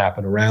things that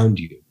happen around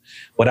you.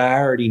 What I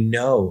already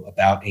know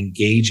about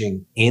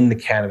engaging in the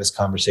cannabis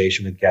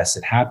conversation with guests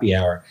at happy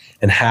hour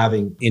and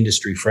having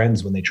industry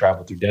friends when they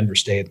travel through Denver,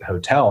 stay at the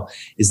hotel,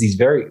 is these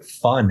very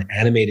fun,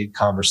 animated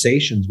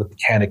conversations with the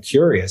canna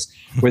curious,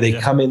 where they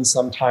come in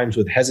sometimes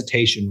with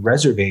hesitation,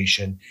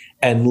 reservation,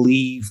 and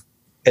leave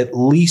at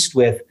least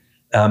with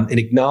an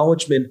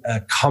acknowledgement,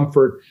 a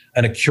comfort,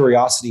 and a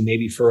curiosity,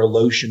 maybe for a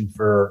lotion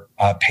for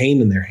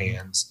pain in their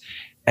hands.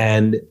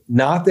 And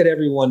not that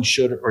everyone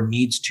should or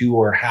needs to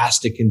or has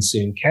to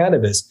consume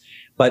cannabis,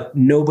 but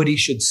nobody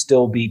should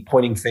still be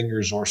pointing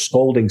fingers or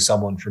scolding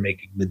someone for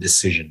making the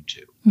decision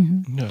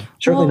to.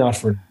 Certainly not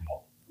for an adult.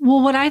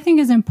 Well, what I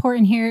think is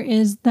important here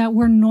is that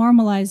we're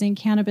normalizing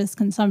cannabis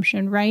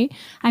consumption, right?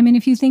 I mean,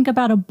 if you think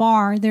about a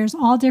bar, there's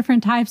all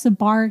different types of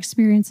bar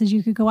experiences.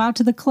 You could go out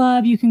to the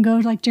club. You can go,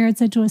 like Jared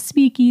said, to a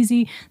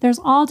speakeasy. There's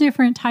all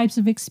different types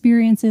of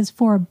experiences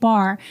for a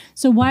bar.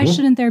 So why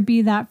shouldn't there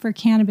be that for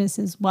cannabis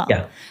as well?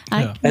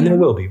 And there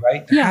will be,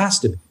 right? There has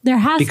to be. There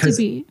has to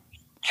be.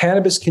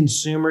 Cannabis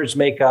consumers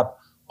make up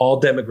all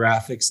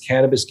demographics.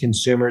 Cannabis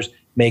consumers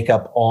make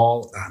up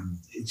all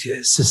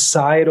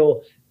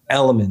societal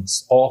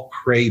elements, all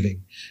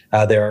craving.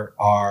 There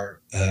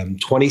are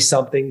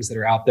 20-somethings that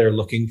are out there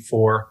looking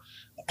for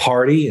a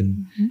party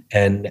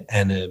and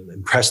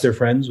impress their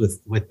friends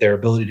with their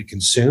ability to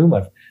consume.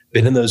 I've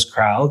been in those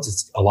crowds.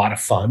 It's a lot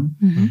of fun.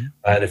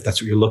 And if that's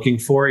what you're looking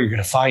for, you're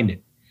going to find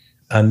it.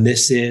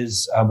 This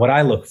is what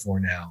I look for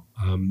now.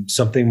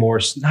 Something more,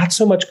 not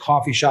so much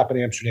coffee shop in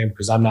Amsterdam,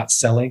 because I'm not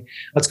selling.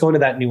 Let's go into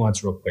that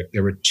nuance real quick.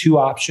 There were two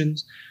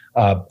options.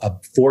 A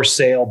for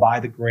sale by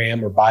the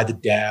gram or by the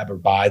dab or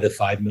by the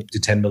 5 to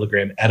 10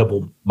 milligram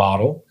edible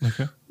model,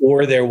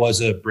 or there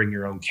was a bring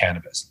your own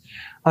cannabis.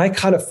 I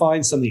kind of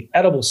find some of the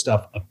edible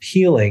stuff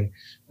appealing,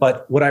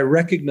 but what I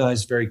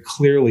recognized very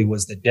clearly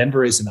was that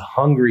Denver isn't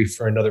hungry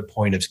for another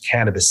point of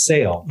cannabis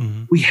sale.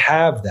 We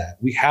have that.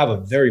 We have a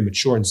very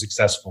mature and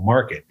successful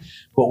market.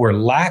 What we're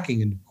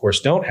lacking, and of course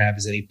don't have,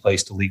 is any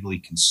place to legally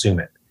consume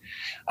it.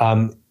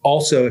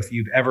 Also, if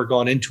you've ever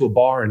gone into a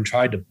bar and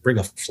tried to bring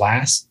a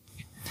flask,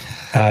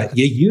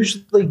 you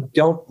usually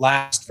don't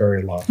last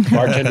very long. The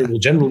bartender will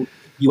generally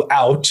you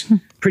out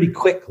pretty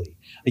quickly.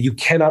 You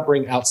cannot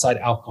bring outside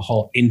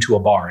alcohol into a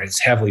bar. It's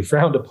heavily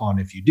frowned upon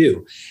if you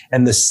do.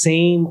 And the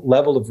same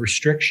level of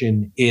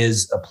restriction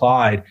is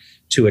applied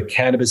to a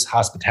cannabis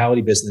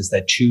hospitality business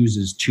that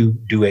chooses to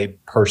do a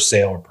per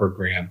sale or per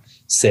gram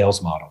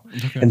sales model.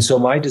 And so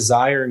my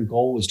desire and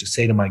goal was to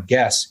say to my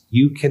guests,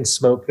 you can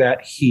smoke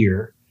that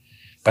here,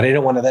 but I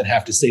didn't want to then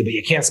have to say, but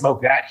you can't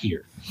smoke that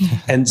here.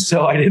 And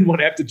so I didn't want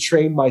to have to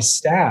train my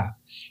staff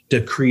to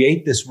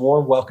create this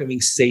warm,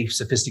 welcoming, safe,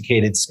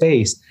 sophisticated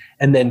space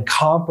and then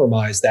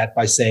compromise that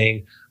by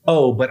saying,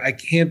 oh, but I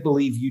can't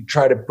believe you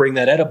try to bring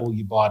that edible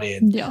you bought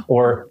in.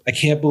 Or I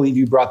can't believe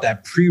you brought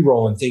that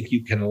pre-roll and think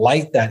you can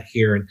light that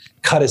here and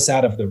cut us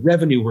out of the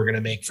revenue we're going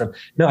to make from.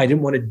 No, I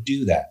didn't want to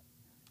do that.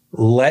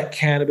 Let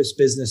cannabis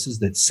businesses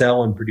that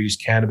sell and produce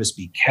cannabis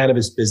be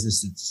cannabis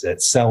businesses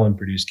that sell and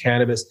produce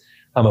cannabis.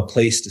 I'm a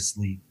place to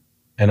sleep.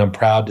 And I'm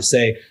proud to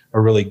say a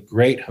really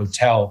great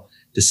hotel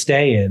to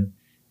stay in.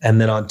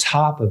 And then on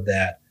top of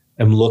that,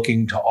 I'm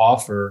looking to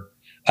offer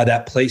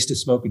that place to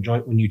smoke a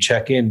joint when you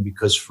check in,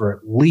 because for at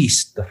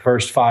least the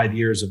first 5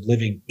 years of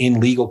living in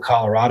legal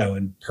Colorado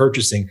and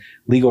purchasing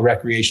legal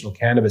recreational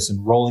cannabis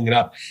and rolling it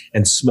up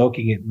and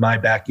smoking it in my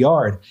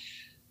backyard,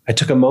 I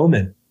took a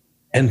moment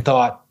and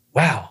thought,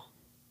 wow,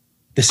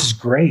 this is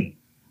great.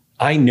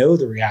 I know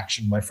the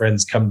reaction my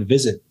friends come to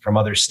visit from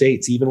other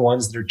states, even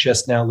ones that are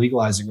just now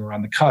legalizing or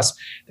on the cusp.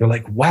 They're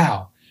like,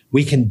 wow,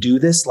 we can do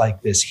this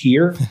like this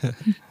here.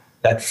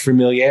 That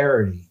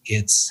familiarity,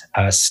 it's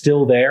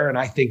still there. And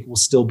I think will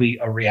still be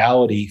a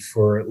reality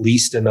for at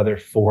least another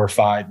 4 or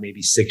 5,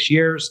 maybe 6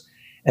 years.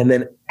 And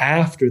then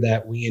after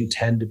that, we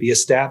intend to be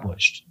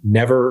established.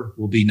 Never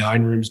will be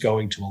 9 rooms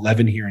going to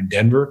 11 here in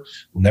Denver.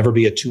 Will never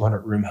be a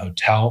 200-room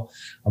hotel.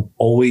 I'm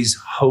always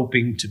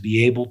hoping to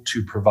be able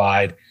to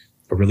provide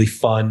a really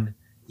fun,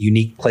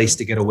 unique place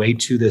to get away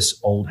to, this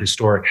old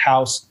historic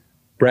house.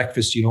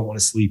 Breakfast you don't want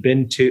to sleep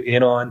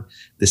in on,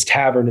 this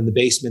tavern in the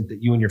basement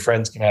that you and your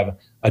friends can have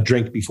a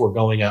drink before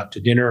going out to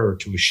dinner or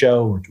to a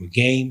show or to a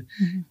game.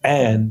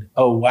 And,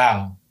 oh,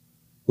 wow,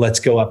 let's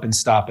go up and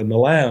stop in the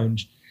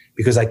lounge,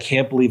 because I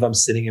can't believe I'm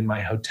sitting in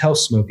my hotel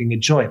smoking a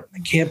joint. I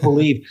can't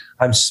believe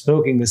I'm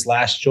smoking this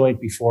last joint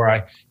before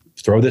I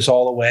throw this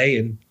all away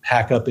and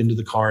pack up into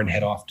the car and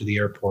head off to the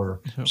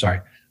airport.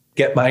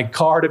 Get my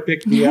car to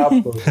pick me up,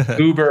 or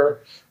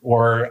Uber,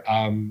 or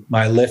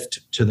my Lyft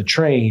to the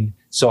train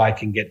so I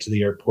can get to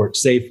the airport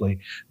safely.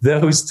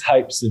 Those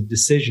types of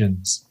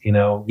decisions,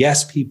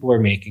 yes, people are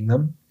making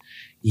them.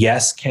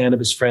 Yes,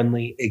 cannabis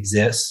friendly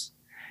exists.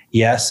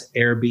 Yes,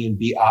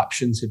 Airbnb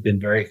options have been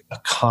very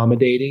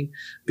accommodating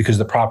because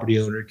the property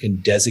owner can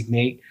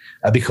designate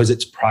because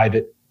it's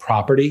private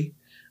property.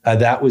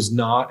 That was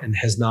not and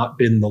has not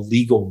been the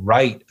legal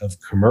right of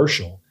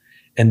commercial.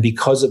 And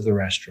because of the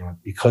restaurant,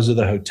 because of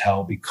the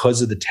hotel,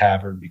 because of the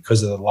tavern,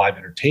 because of the live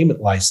entertainment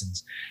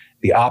license,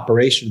 the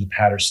operation of the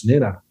Patterson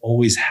Inn, I've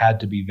always had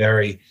to be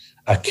very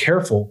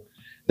careful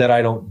that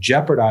I don't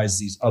jeopardize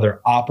these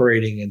other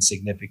operating and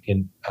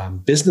significant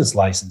business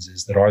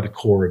licenses that are the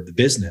core of the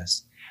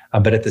business.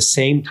 But at the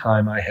same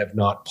time, I have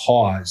not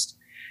paused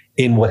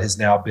in what has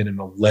now been an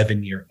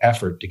 11-year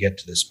effort to get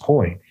to this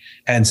point.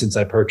 And since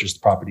I purchased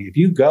the property, if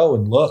you go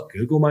and look,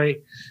 Google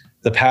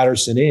the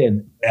Patterson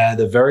Inn,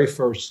 the very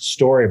first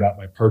story about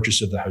my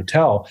purchase of the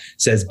hotel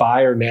says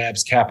buyer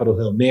nabs Capitol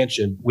Hill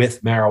mansion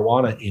with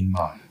marijuana in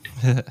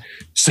mind.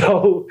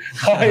 So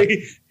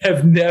I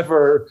have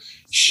never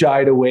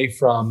shied away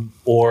from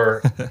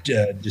or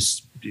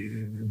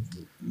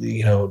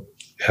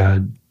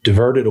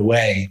diverted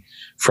away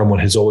from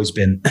what has always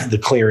been the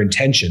clear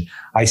intention.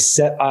 I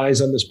set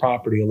eyes on this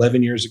property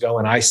 11 years ago,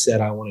 and I said,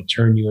 I want to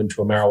turn you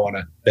into a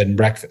marijuana bed and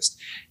breakfast.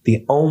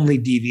 The only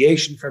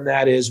deviation from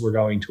that is we're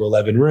going to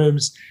 11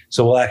 rooms.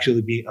 So we'll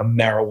actually be a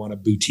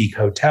marijuana boutique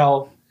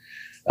hotel,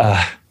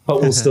 but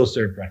we'll still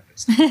serve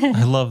breakfast.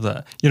 I love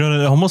that. It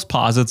almost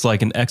posits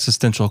like an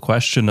existential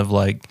question of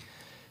like,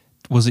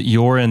 was it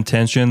your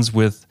intentions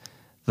with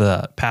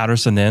the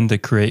Patterson Inn to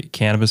create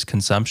cannabis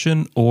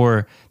consumption,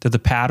 or did the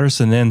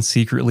Patterson Inn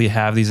secretly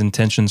have these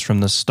intentions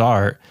from the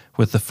start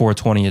with the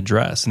 420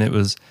 address, and it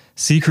was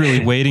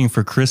secretly waiting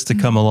for Chris to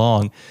come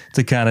along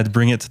to kind of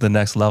bring it to the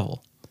next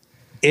level?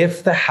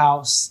 If the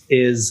house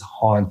is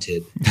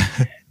haunted,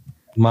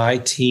 my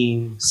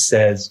team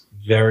says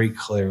very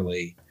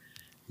clearly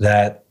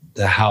that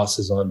the house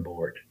is on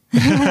board.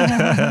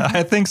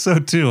 I think so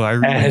too. I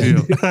really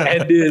do.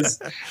 And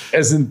is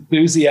as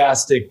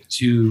enthusiastic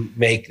to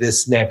make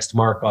this next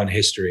mark on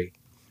history.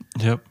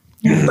 Yep.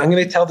 I'm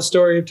going to tell the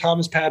story of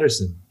Thomas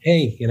Patterson.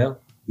 Hey,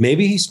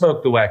 maybe he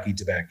smoked the wacky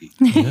tobacco.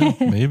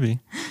 Yeah, maybe.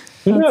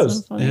 Who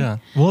knows? So Yeah.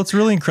 Well, it's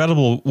really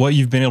incredible what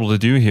you've been able to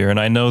do here. And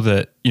I know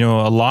that, a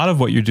lot of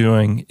what you're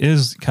doing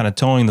is kind of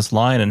towing this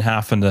line and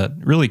having to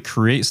really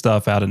create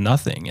stuff out of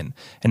nothing.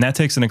 And that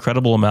takes an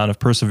incredible amount of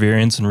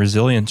perseverance and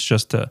resilience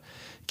just to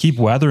keep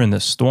weathering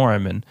this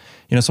storm. And,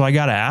 so I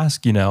got to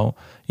ask, give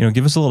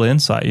us a little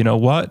insight,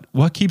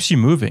 what keeps you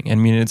moving? I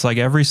mean, it's like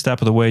every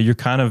step of the way you're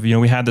kind of,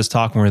 we had this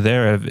talk when we were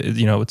there of,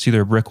 it's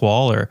either a brick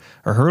wall or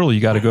a hurdle you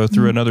got to go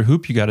through, another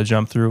hoop you got to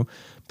jump through,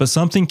 but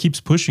something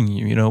keeps pushing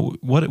you.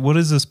 What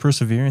is this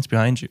perseverance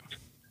behind you?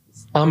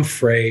 I'm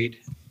afraid.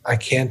 I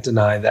can't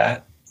deny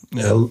that.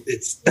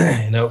 It's,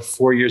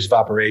 4 years of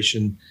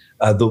operation,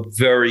 the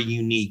very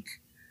unique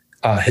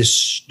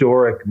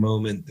historic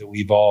moment that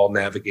we've all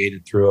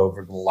navigated through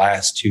over the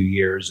last 2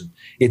 years, and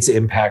its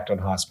impact on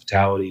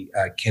hospitality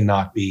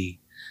cannot be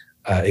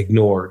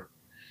ignored.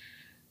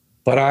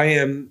 But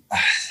I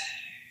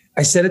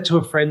said it to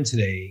a friend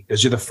today,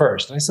 because you're the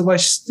first. And I said, well, I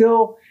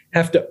still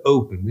have to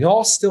open. We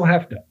all still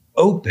have to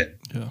open.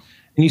 Yeah.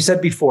 And you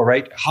said before,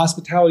 right?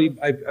 Hospitality,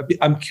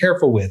 I'm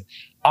careful with.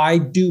 I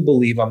do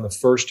believe I'm the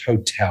first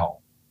hotel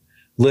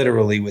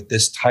literally with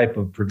this type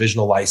of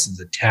provisional license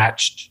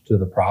attached to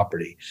the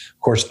property. Of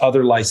course,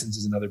 other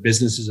licenses and other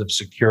businesses have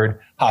secured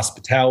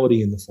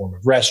hospitality in the form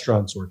of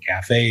restaurants or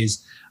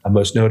cafes,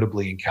 most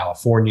notably in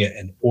California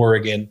and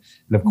Oregon.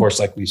 And of course,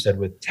 like we said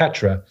with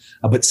Tetra,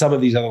 but some of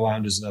these other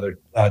lounges and other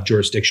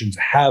jurisdictions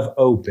have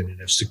opened and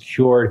have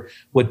secured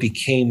what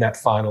became that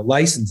final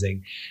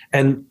licensing.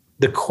 And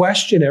the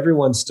question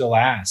everyone still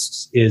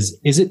asks is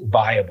it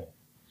viable?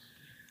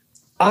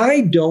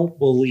 I don't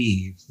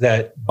believe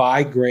that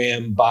by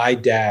gram, by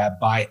dab,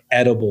 by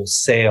edible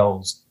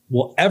sales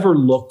will ever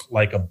look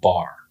like a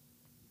bar.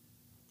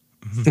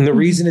 And the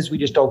reason is we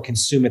just don't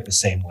consume it the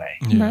same way.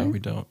 Yeah, we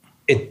don't.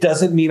 It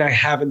doesn't mean I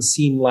haven't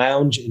seen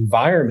lounge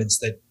environments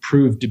that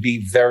prove to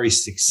be very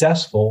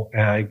successful.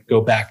 And I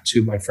go back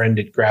to my friend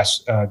at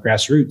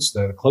Grassroots,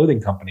 the clothing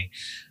company.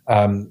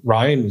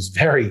 Ryan was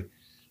very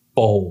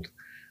bold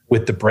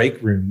with the break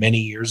room many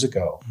years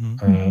ago.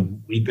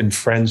 We've been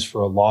friends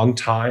for a long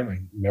time. I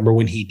remember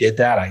when he did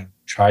that, I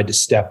tried to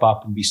step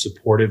up and be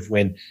supportive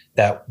when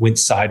that went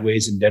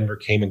sideways and Denver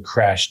came and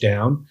crashed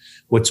down.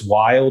 What's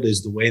wild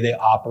is the way they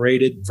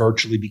operated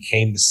virtually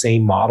became the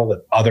same model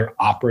that other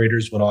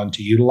operators went on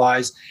to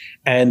utilize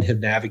and have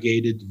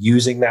navigated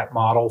using that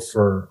model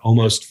for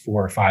almost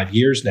 4 or 5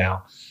 years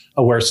now,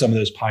 where some of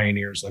those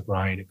pioneers like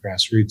Ryan at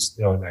Grassroots,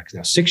 going back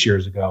now 6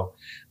 years ago,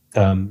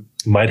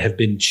 might have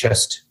been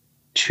just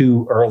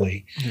too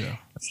early. Yeah.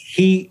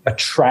 He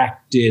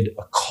attracted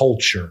a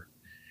culture.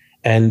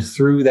 And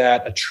through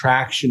that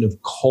attraction of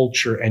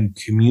culture and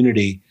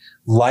community,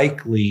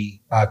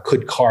 likely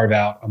could carve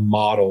out a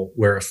model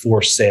where a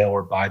for sale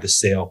or by the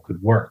sale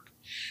could work.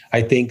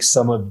 I think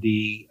some of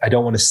I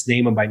don't want to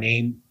name them by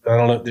name. I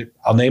don't know.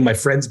 I'll name my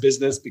friend's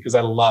business because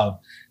I love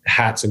the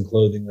hats and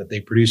clothing that they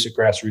produce at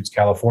Grassroots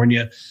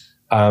California.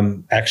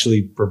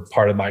 Actually, for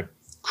part of my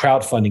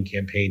crowdfunding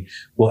campaign,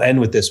 we'll end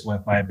with this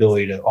with my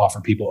ability to offer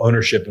people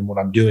ownership in what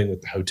I'm doing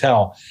with the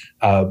hotel.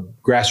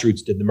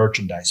 Grassroots did the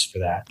merchandise for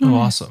that. Oh,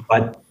 awesome.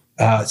 But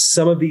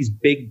some of these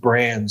big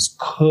brands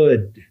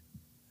could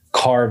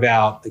carve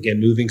out,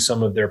 again, moving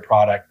some of their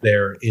product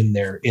there in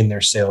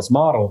their sales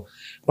model.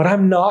 But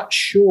I'm not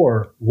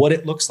sure what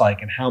it looks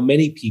like and how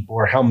many people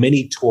or how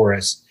many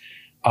tourists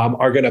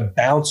are going to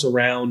bounce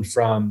around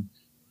from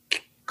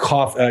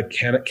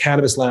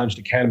cannabis lounge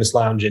to cannabis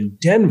lounge in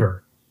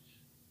Denver.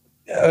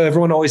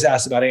 Everyone always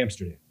asks about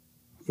Amsterdam.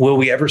 Will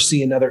we ever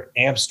see another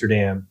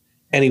Amsterdam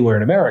anywhere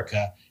in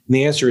America? And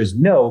the answer is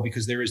no,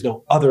 because there is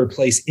no other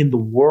place in the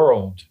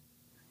world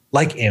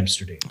like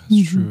Amsterdam.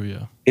 That's true,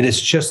 yeah. It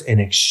is just an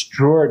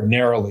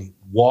extraordinarily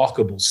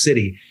walkable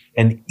city.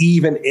 And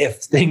even if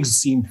things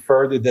seem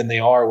further than they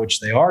are,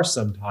 which they are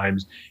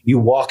sometimes, you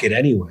walk it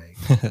anyway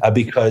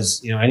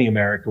because, any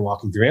American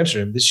walking through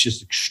Amsterdam, this is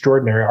just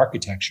extraordinary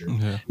architecture.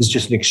 Yeah. It's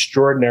just an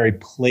extraordinary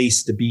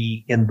place to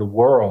be in the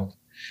world.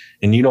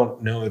 And you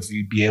don't know if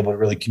you'd be able to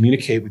really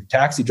communicate with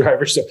taxi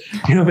drivers. So,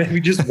 maybe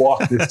just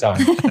walk this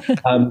time.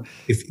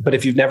 But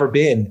if you've never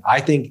been,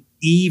 I think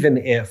even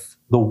if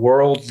the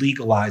world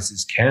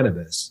legalizes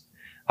cannabis,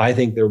 I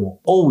think there will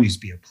always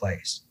be a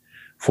place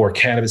for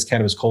cannabis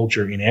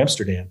culture in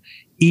Amsterdam,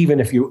 even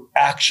if you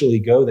actually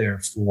go there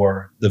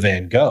for the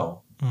Van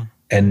Gogh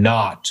and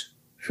not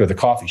for the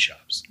coffee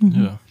shops.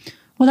 Mm-hmm. Yeah.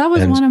 Well, that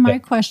was one of my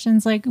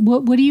questions. Like,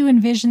 what do you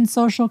envision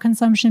social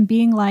consumption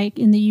being like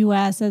in the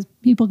U.S. as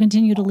people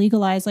continue to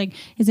legalize? Like,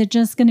 is it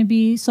just going to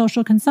be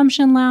social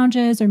consumption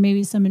lounges or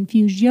maybe some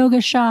infused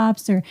yoga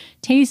shops or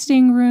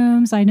tasting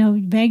rooms? I know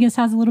Vegas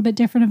has a little bit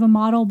different of a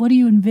model. What do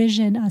you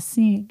envision us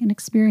seeing and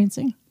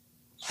experiencing?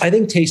 I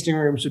think tasting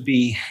rooms would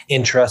be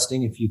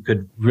interesting if you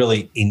could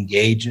really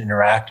engage and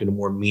interact in a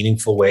more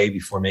meaningful way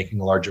before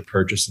making a larger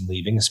purchase and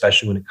leaving,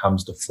 especially when it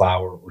comes to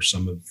flower or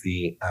some of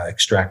the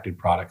extracted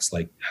products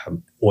like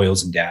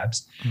oils and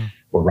dabs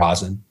or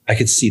rosin. I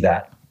could see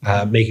that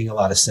making a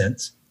lot of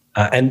sense.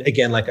 And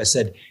again, like I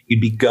said,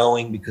 you'd be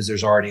going because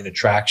there's already an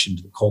attraction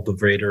to the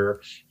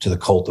cultivator, to the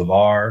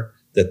cultivar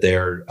that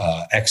they're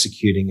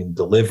executing and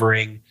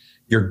delivering.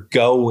 You're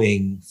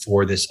going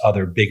for this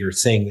other bigger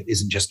thing that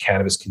isn't just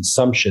cannabis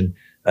consumption.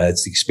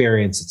 It's the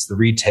experience, it's the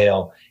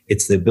retail,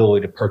 it's the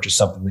ability to purchase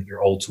something that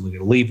you're ultimately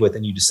going to leave with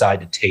and you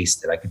decide to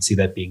taste it. I could see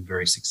that being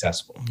very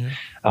successful.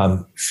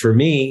 Yeah. For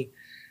me,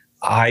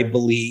 I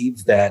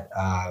believe that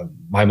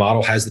my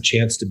model has the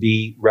chance to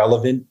be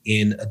relevant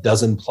in a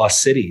dozen plus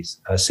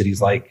cities,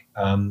 cities like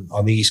on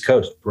the East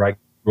Coast where I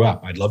grew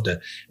up. I'd love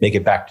to make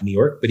it back to New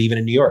York, but even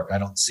in New York, I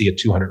don't see a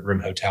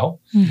 200-room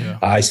hotel. Yeah.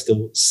 I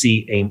still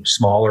see a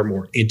smaller,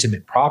 more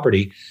intimate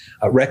property,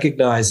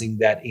 recognizing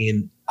that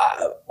in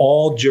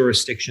all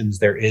jurisdictions,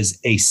 there is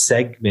a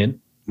segment.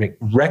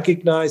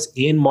 Recognize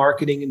in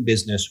marketing and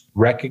business,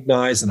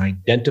 recognize and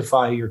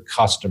identify your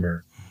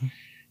customer,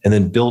 and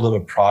then build them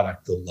a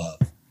product they'll love.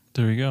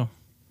 There you go.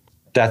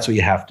 That's what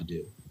you have to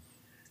do.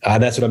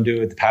 That's what I'm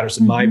doing with the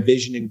Patterson. My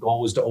vision and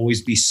goal is to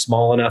always be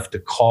small enough to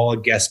call a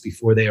guest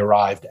before they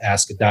arrive to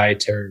ask a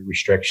dietary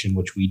restriction,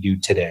 which we do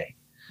today,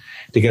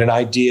 to get an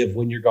idea of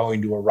when you're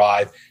going to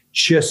arrive,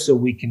 just so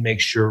we can make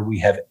sure we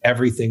have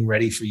everything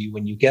ready for you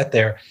when you get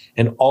there.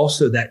 And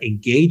also that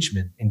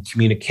engagement and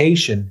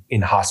communication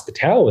in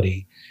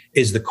hospitality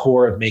is the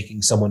core of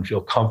making someone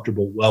feel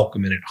comfortable,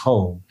 welcome, and at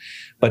home.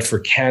 But for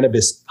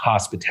cannabis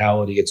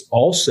hospitality, it's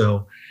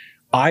also,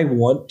 I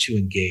want to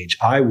engage.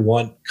 I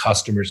want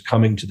customers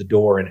coming to the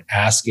door and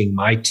asking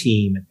my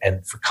team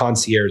and for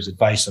concierge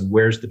advice on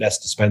where's the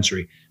best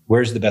dispensary,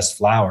 where's the best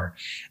flower,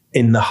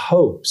 in the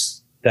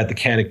hopes that the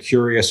canna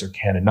curious or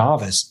canna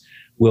novice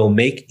will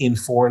make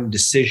informed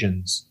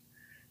decisions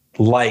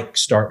like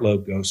start low,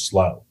 go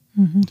slow.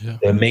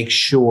 And make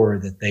sure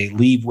that they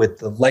leave with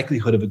the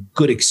likelihood of a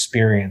good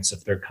experience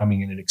if they're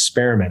coming in and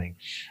experimenting.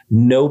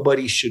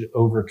 Nobody should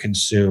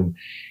overconsume.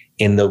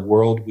 In the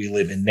world we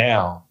live in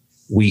now,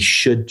 we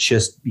should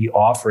just be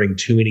offering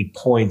too many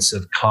points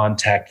of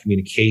contact,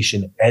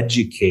 communication,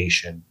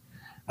 education,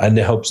 in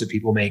the hopes that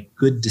people make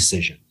good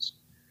decisions.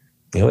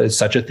 It's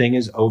such a thing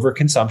as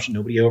overconsumption.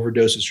 Nobody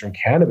overdoses from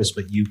cannabis,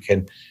 but you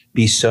can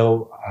be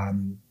so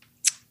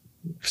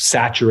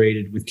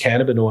saturated with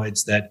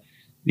cannabinoids that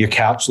your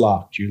couch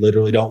locked. You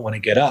literally don't want to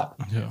get up.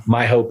 Yeah.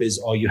 My hope is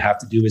all you have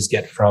to do is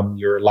get from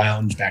your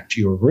lounge back to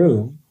your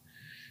room,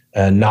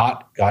 and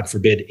not, God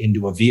forbid,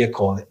 into a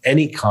vehicle of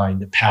any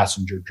kind, a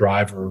passenger,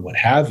 driver, or what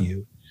have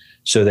you,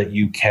 so that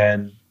you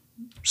can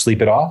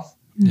sleep it off.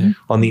 Yeah.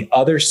 On the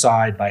other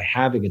side, by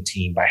having a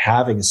team, by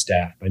having a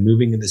staff, by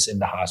moving this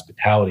into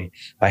hospitality,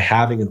 by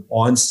having an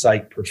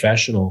on-site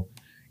professional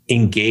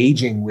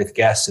engaging with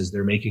guests as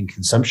they're making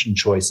consumption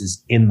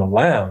choices in the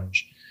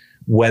lounge,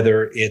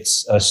 whether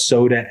it's a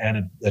soda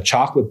and a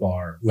chocolate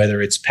bar, whether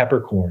it's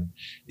peppercorn.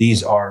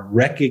 These are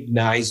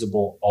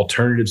recognizable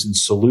alternatives and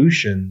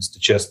solutions to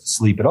just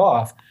sleep it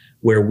off,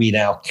 where we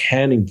now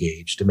can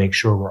engage to make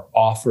sure we're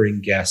offering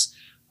guests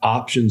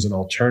options and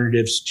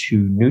alternatives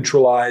to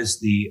neutralize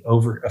the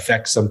over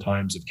effects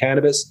sometimes of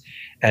cannabis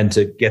and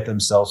to get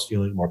themselves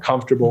feeling more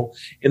comfortable,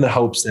 in the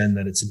hopes then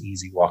that it's an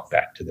easy walk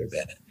back to their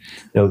bed.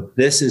 Now,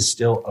 this is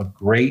still a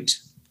great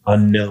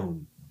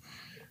unknown.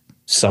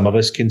 Some of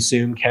us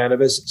consume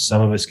cannabis,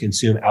 some of us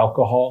consume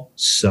alcohol,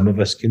 some of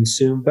us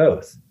consume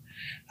both.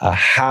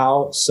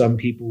 How some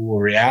people will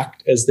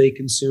react as they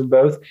consume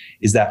both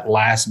is that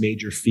last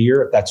major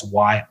fear. That's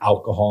why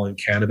alcohol and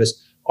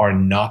cannabis are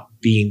not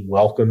being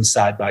welcomed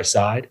side by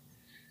side.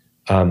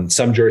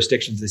 Some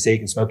jurisdictions, they say you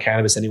can smoke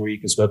cannabis anywhere you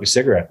can smoke a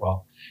cigarette.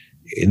 Well,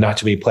 not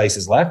too many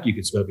places left you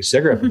could smoke a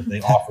cigarette, but if they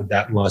offered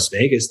that in Las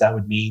Vegas, that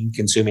would mean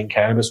consuming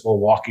cannabis while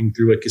walking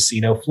through a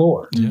casino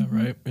floor. Yeah,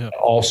 right. Yeah.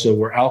 Also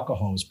where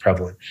alcohol is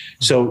prevalent.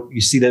 So you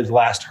see those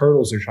last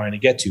hurdles they're trying to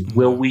get to.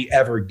 Will we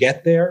ever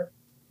get there?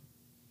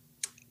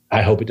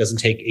 I hope it doesn't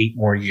take 8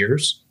 more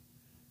years.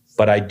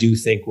 But I do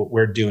think what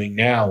we're doing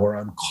now, where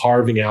I'm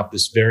carving out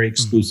this very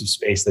exclusive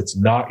space that's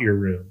not your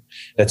room,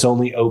 that's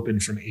only open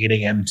from 8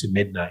 a.m. to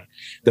midnight,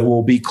 that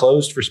will be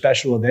closed for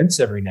special events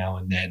every now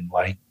and then,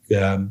 like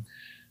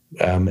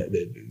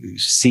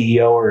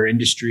CEO or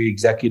industry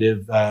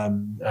executive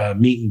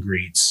meet and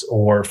greets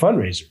or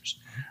fundraisers,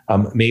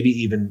 maybe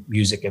even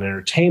music and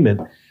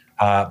entertainment.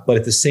 But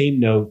at the same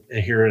note,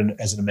 here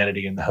as an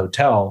amenity in the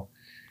hotel,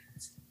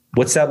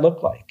 what's that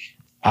look like?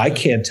 I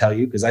can't tell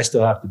you because I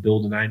still have to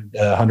build a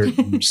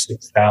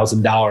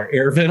 $106,000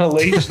 air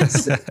ventilation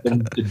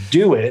system to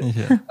do it,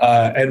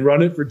 and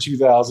run it for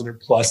 $2,000 or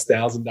plus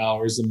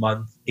 $1,000 a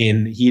month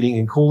in heating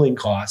and cooling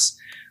costs.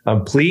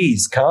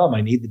 Please come.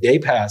 I need the day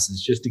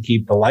passes just to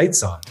keep the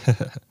lights on.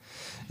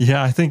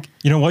 Yeah, I think,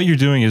 what you're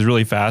doing is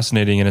really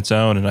fascinating in its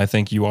own. And I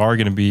think you are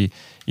going to be,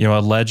 a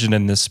legend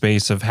in this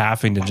space of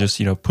having to just,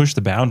 push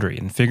the boundary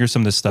and figure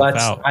some of this stuff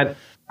out.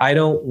 I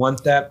don't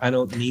want that. I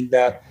don't need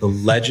that. The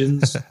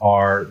legends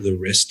are the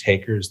risk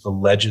takers. The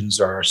legends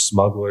are our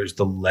smugglers.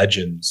 The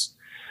legends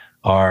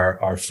are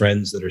our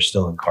friends that are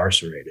still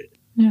incarcerated.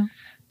 Yeah.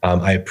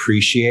 I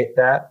appreciate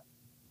that,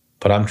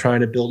 but I'm trying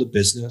to build a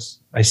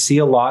business. I see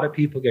a lot of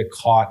people get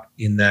caught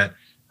in that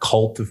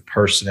cult of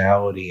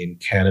personality in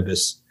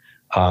cannabis,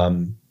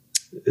 in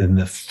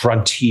the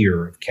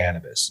frontier of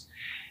cannabis.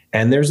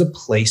 And there's a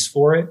place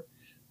for it.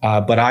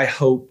 But I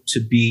hope to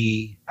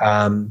be,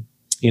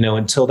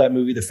 until that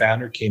movie, The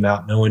Founder, came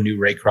out, no one knew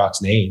Ray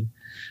Kroc's name,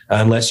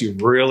 unless you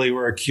really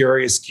were a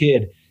curious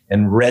kid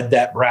and read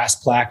that brass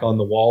plaque on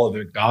the wall of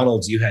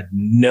McDonald's. You had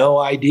no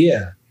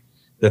idea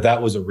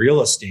that was a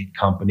real estate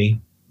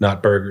company,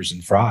 not burgers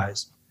and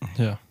fries.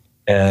 Yeah.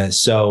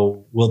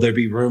 So will there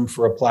be room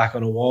for a plaque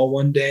on a wall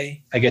one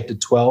day? I get to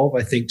 12,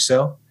 I think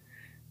so.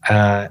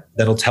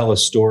 That'll tell a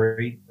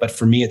story. But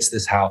for me, it's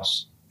this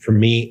house. For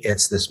me,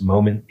 it's this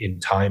moment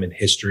in time and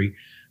history.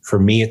 For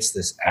me, it's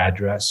this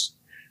address.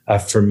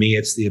 For me,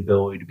 it's the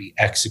ability to be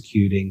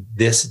executing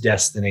this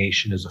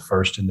destination as a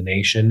first in the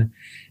nation.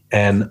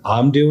 And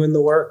I'm doing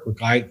the work.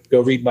 Look, I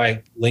go read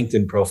my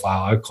LinkedIn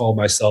profile. I call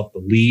myself the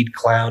lead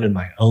clown in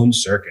my own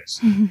circus.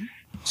 Mm-hmm.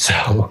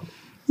 So...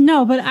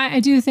 No, but I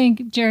do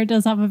think Jared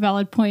does have a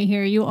valid point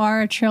here. You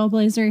are a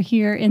trailblazer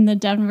here in the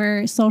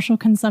Denver social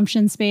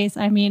consumption space.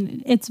 I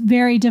mean, it's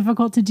very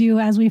difficult to do,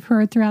 as we've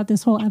heard throughout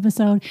this whole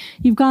episode.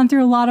 You've gone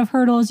through a lot of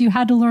hurdles. You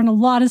had to learn a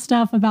lot of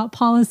stuff about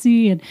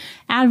policy and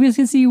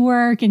advocacy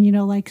work and,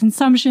 like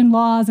consumption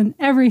laws and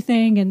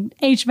everything and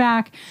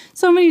HVAC,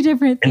 so many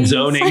different things.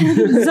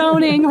 And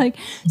zoning, like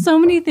so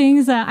many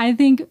things that I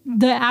think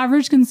the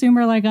average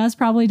consumer like us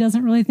probably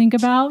doesn't really think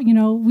about.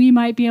 We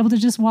might be able to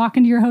just walk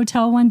into your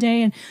hotel one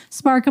day and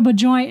spark up a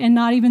joint and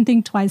not even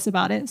think twice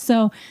about it.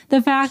 So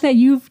the fact that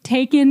you've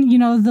taken,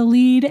 the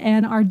lead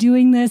and are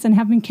doing this and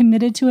have been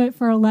committed to it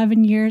for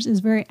 11 years is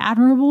very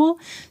admirable.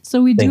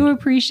 So we do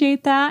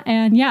appreciate that.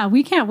 And yeah,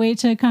 we can't wait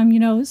to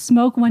come,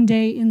 smoke one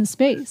day in the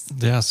space.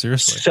 Yeah,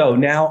 seriously. So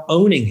now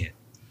owning it,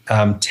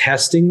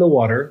 testing the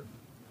water.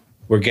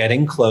 We're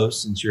getting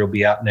close. Since you'll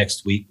be out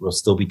next week, we'll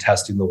still be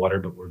testing the water,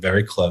 but we're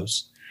very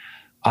close.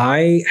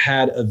 I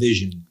had a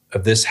vision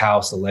of this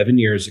house 11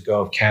 years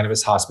ago of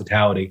cannabis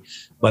hospitality,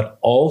 but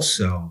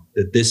also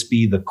that this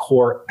be the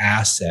core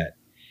asset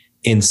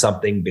in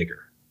something bigger.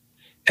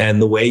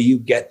 And the way you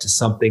get to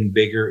something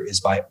bigger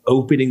is by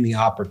opening the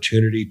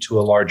opportunity to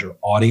a larger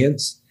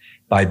audience,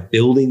 by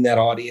building that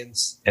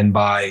audience, and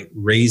by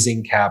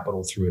raising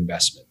capital through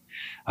investment.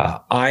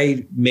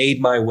 I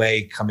made my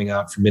way coming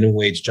out from minimum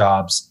wage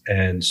jobs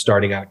and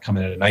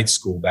coming out of night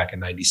school back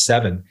in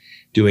 97,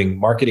 doing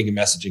marketing and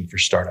messaging for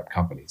startup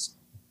companies.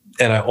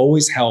 And I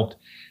always helped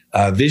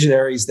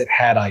visionaries that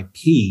had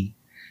IP,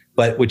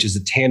 which is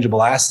a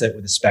tangible asset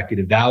with a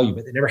speculative value,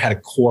 but they never had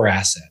a core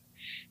asset.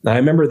 Now, I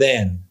remember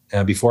then,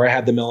 before I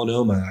had the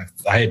melanoma,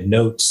 I had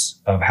notes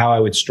of how I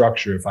would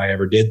structure if I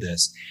ever did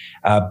this.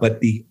 But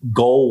the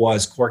goal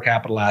was core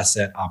capital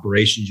asset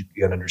operations you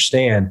could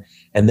understand,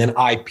 and then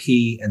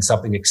IP and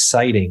something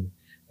exciting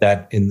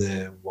that in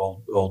the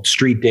old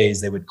street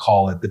days, they would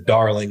call it the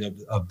darling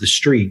of the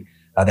street.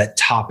 That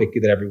topic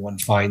that everyone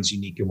finds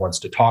unique and wants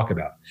to talk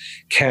about.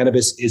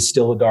 Cannabis is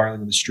still a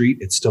darling of the street.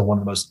 It's still one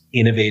of the most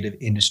innovative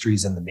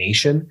industries in the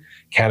nation.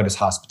 Cannabis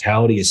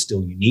hospitality is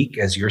still unique.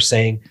 As you're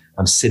saying,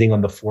 I'm sitting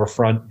on the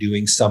forefront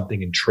doing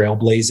something and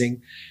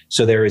trailblazing.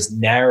 So there is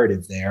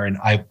narrative there. And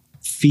I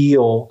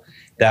feel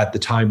that the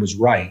time was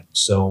right.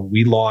 So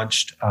we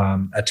launched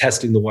a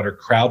Testing the Water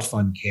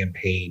crowdfund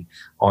campaign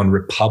on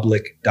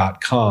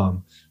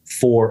republic.com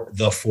for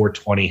the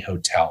 420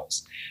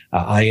 hotels.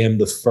 I am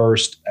the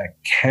first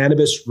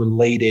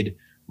cannabis-related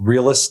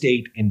real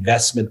estate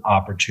investment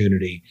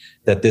opportunity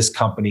that this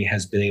company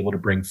has been able to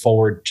bring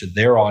forward to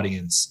their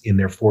audience in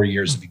their 4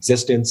 years of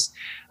existence.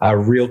 A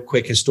real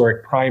quick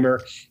historic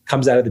primer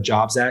comes out of the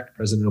Jobs Act.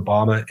 President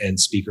Obama and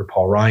Speaker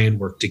Paul Ryan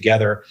worked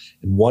together.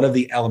 And one of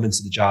the elements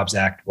of the Jobs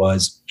Act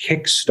was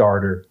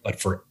Kickstarter,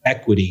 but for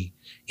equity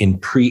in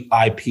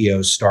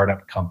pre-IPO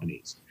startup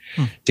companies.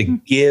 To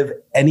give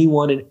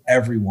anyone and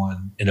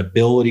everyone an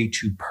ability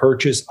to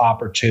purchase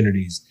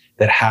opportunities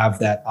that have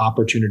that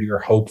opportunity or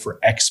hope for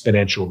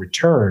exponential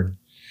return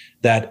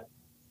that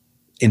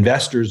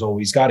investors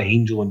always got,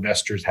 angel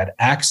investors had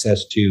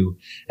access to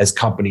as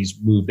companies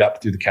moved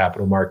up through the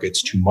capital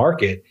markets to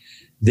market.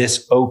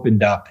 This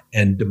opened up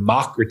and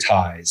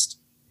democratized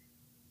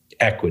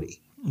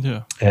equity.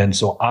 Yeah. And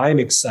so I'm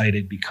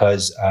excited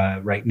because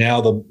right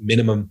now the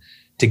minimum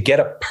to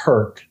get a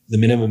perk, the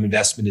minimum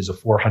investment is a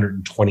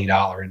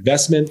 $420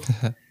 investment.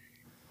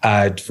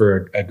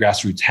 For a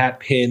grassroots hat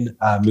pin,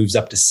 moves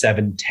up to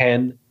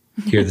 $710.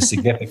 Here, the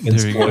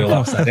significance, foil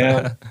upside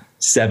down.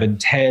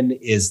 $710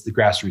 is the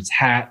grassroots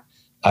hat.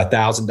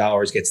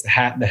 $1,000 gets the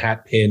hat and the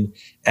hat pin.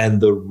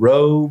 And the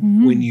robe,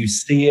 when you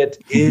see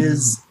it,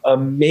 is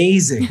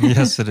amazing.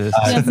 Yes, it is.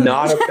 It's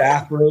not a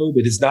bathrobe.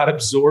 It is not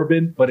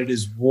absorbent, but it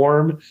is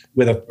warm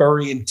with a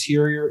furry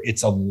interior.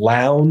 It's a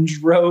lounge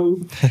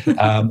robe.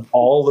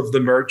 All of the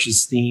merch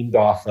is themed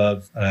off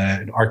of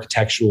an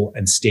architectural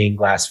and stained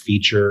glass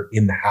feature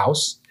in the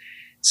house.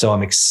 So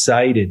I'm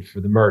excited for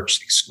the merch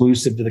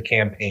exclusive to the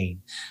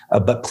campaign.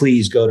 But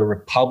please go to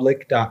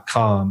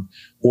republic.com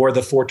or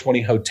the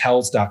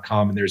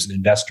 420hotels.com, and there's an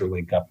investor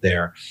link up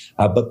there.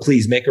 But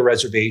please make a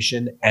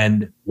reservation.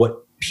 And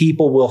what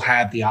people will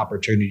have the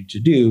opportunity to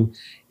do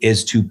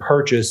is to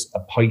purchase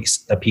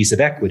a piece of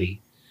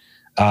equity,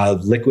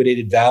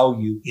 liquidated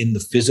value in the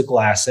physical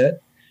asset,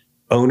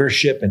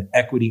 ownership and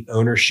equity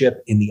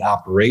ownership in the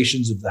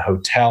operations of the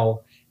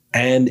hotel,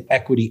 and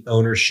equity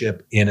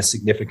ownership in a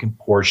significant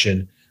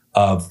portion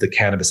of the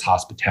cannabis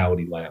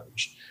hospitality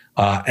lounge.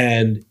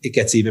 And it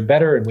gets even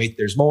better. And wait,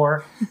 there's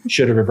more.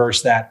 Should have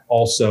reversed that.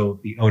 Also,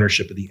 the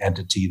ownership of the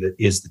entity that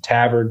is the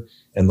tavern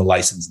and the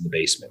license in the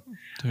basement.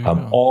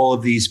 All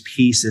of these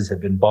pieces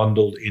have been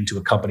bundled into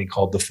a company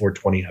called the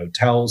 420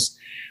 Hotels.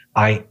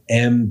 I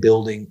am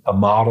building a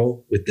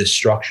model with this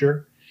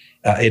structure.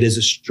 It is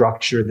a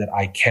structure that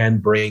I can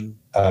bring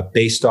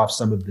based off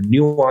some of the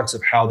nuance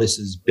of how this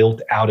is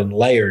built out and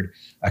layered.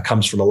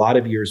 Comes from a lot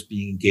of years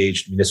being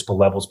engaged at municipal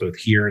levels, both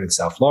here and in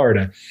South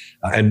Florida,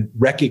 and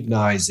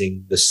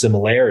recognizing the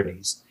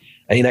similarities.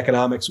 In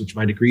economics, which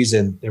my degree's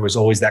in, there was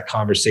always that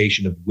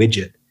conversation of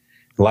widget.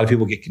 A lot of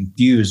people get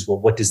confused. Well,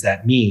 what does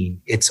that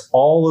mean? It's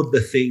all of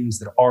the things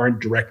that aren't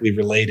directly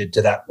related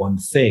to that one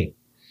thing.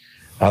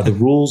 The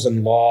rules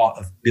and law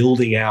of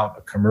building out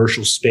a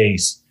commercial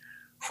space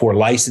for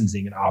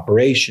licensing and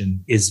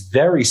operation is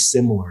very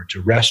similar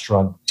to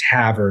restaurant,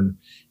 tavern,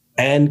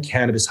 and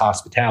cannabis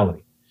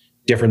hospitality.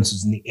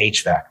 Differences in the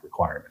HVAC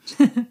requirements.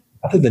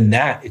 Other than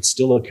that, it's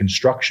still a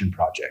construction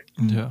project.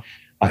 Yeah.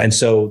 And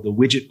so the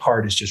widget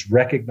part is just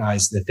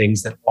recognize the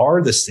things that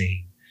are the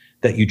same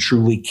that you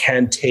truly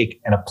can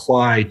take and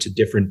apply to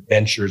different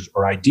ventures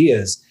or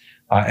ideas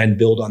and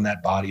build on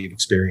that body of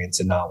experience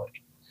and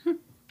knowledge. That's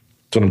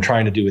what I'm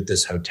trying to do with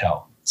this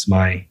hotel. It's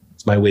my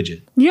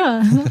widget.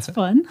 Yeah, that's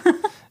fun.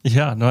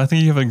 Yeah, no, I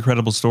think you have an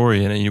incredible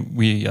story, and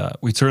we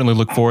certainly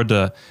look forward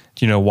to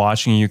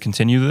watching you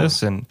continue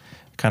this and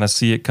kind of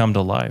see it come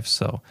to life.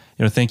 So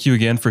thank you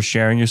again for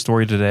sharing your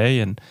story today,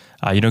 and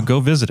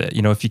go visit it.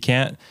 If you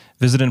can't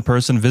visit in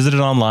person, visit it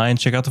online,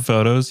 check out the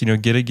photos,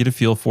 get a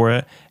feel for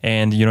it,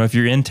 and if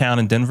you're in town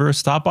in Denver,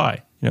 stop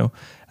by.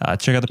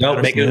 Check out the.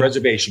 No, make a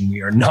reservation.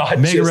 We are not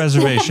make a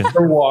reservation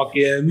for walk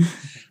in.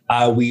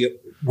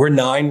 We're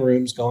 9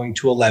 rooms going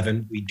to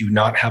 11. We do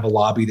not have a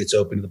lobby that's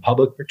open to the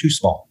public. We're too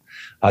small.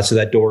 So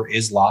that door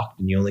is locked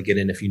and you only get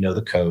in if you know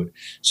the code.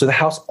 So the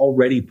house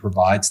already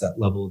provides that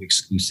level of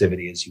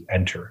exclusivity as you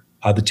enter.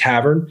 The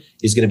tavern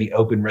is going to be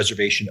open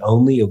reservation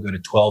only. You'll go to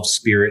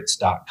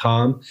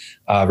 12spirits.com.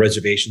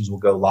 Reservations will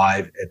go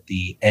live at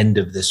the end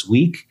of this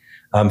week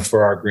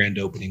for our grand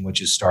opening, which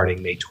is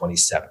starting May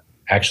 27th.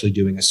 Actually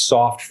doing a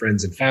soft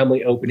friends and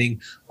family opening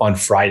on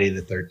Friday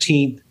the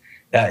 13th.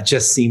 It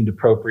just seemed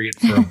appropriate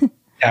for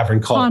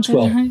tavern called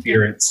 12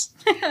 Spirits.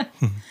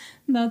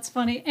 That's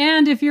funny.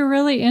 And if you're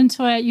really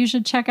into it, you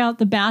should check out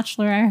The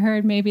Bachelor. I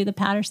heard maybe the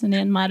Patterson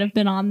Inn might have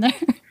been on there.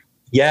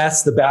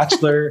 Yes, The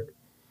Bachelor.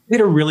 We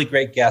had a really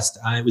great guest.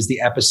 It was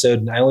the episode,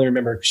 and I only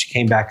remember she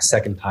came back a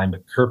second time,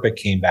 but Kirpa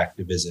came back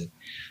to visit.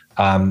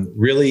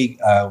 Really,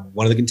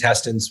 one of the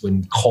contestants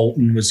when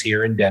Colton was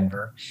here in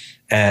Denver,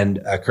 and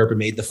Kirpa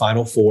made the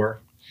Final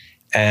Four.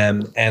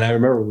 And I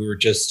remember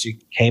she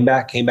came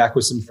back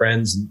with some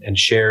friends and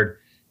shared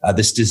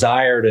this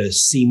desire to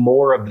see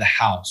more of the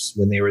house.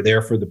 When they were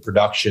there for the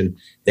production,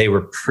 they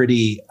were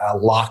pretty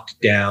locked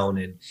down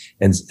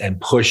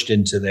and pushed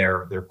into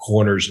their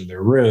corners of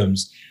their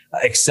rooms,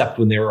 except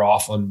when they were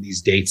off on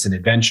these dates and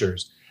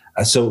adventures.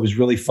 So it was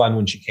really fun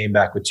when she came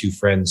back with two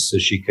friends so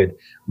she could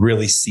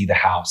really see the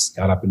house.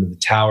 Got up into the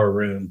tower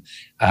room,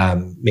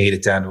 made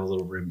it down to a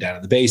little room down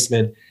in the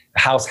basement.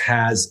 The house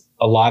has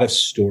a lot of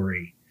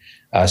story.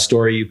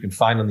 Story you can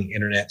find on the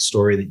internet,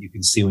 story that you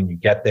can see when you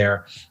get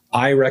there.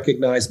 I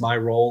recognize my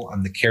role.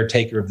 I'm the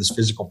caretaker of this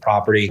physical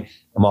property.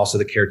 I'm also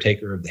the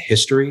caretaker of the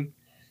history.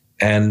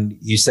 And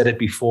you said it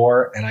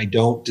before, and I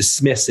don't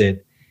dismiss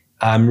it.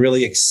 I'm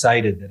really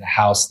excited that a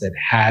house that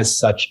has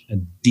such a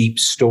deep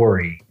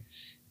story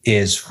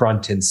is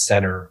front and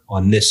center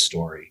on this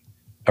story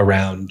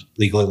around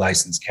legally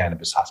licensed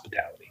cannabis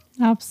hospitality.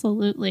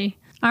 Absolutely.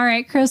 All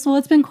right, Chris. Well,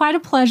 it's been quite a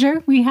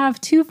pleasure. We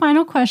have two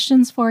final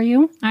questions for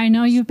you. I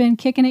know you've been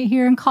kicking it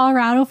here in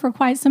Colorado for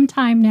quite some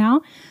time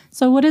now.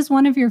 So what is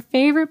one of your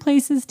favorite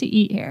places to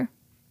eat here?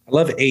 I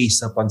love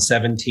Ace up on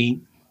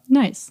 17th.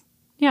 Nice.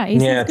 Yeah,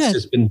 Ace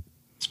is good.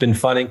 It's been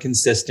fun and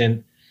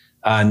consistent.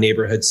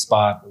 Neighborhood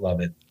spot.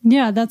 Love it.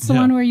 Yeah, that's the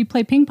one where you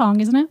play ping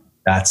pong, isn't it?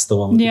 That's the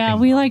one. Yeah,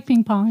 we like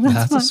ping pong.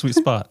 That's a sweet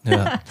spot.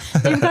 Yeah.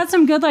 They've got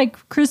some good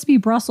crispy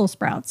Brussels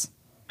sprouts.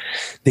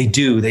 They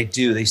do. They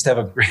used to have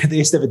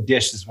a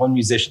dish. This one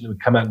musician that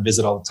would come out and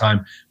visit all the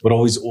time would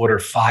always order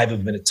 5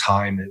 of them at a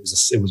time. It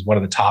was one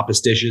of the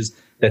toppest dishes.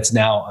 That's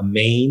now a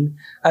main.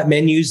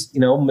 Menus,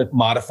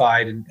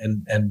 modified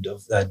and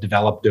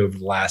developed over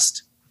the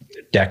last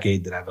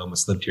decade that I've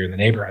almost lived here in the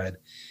neighborhood.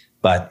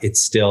 But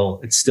it's still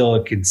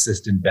a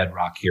consistent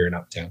bedrock here in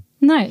Uptown.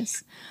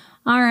 Nice.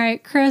 All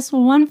right, Chris.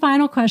 Well, one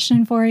final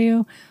question for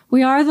you.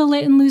 We are the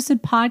Lit and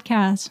Lucid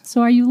podcast.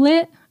 So are you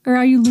lit or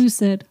are you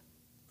lucid?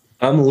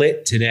 I'm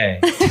lit today.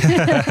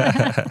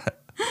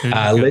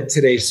 Lit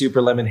today,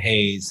 Super Lemon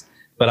Haze.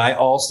 But I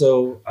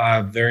also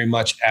very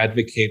much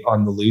advocate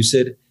on the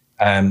lucid.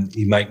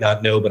 You might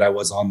not know, but I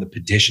was on the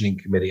petitioning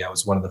committee. I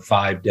was one of the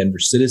 5 Denver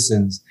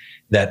citizens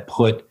that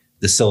put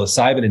the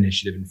psilocybin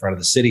initiative in front of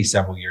the city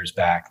several years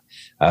back.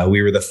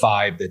 We were the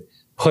 5 that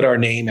put our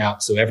name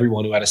out. So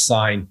everyone who had a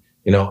sign,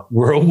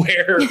 were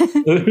aware of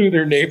who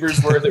their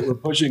neighbors were that were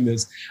pushing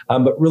this.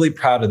 But really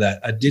proud of that.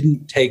 I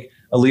didn't take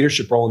a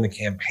leadership role in the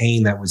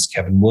campaign. That was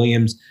Kevin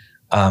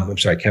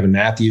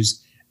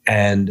Matthews,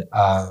 and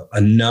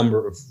a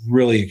number of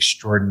really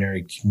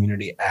extraordinary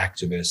community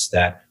activists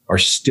that are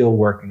still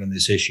working on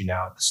this issue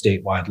now at the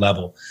statewide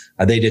level.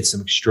 They did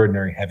some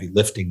extraordinary heavy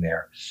lifting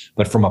there.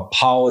 But from a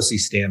policy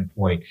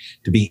standpoint,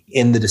 to be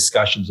in the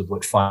discussions of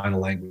what final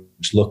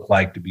language looked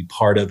like, to be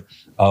part of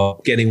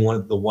getting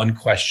one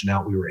question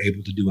out we were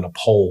able to do in a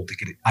poll to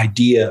get an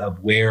idea of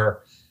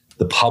where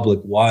the public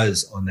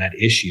was on that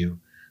issue.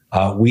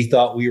 We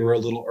thought we were a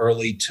little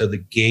early to the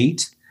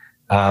gate.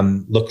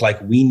 Looked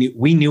like we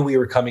knew we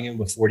were coming in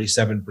with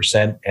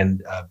 47%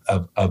 and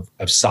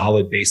of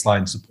solid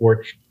baseline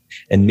support,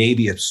 and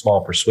maybe a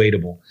small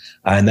persuadable.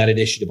 And that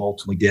initiative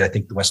ultimately did. I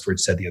think the Westward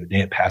said the other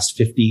day it passed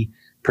 50%,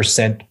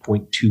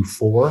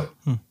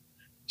 0.24.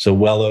 So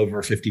well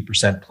over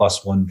 50%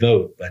 plus one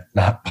vote, but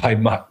not by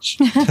much.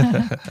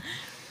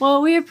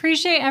 Well, we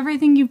appreciate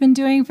everything you've been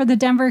doing for the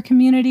Denver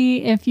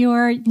community. If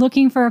you're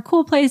looking for a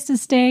cool place to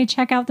stay,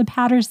 check out the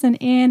Patterson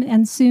Inn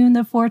and soon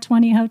the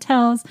 420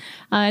 Hotels.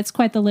 It's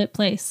quite the lit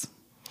place.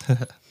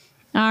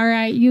 All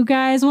right, you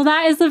guys. Well,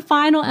 that is the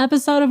final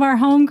episode of our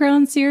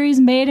Homegrown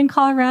series, Made in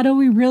Colorado.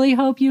 We really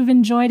hope you've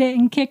enjoyed it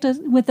and kicked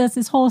with us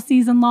this whole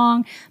season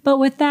long. But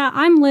with that,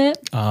 I'm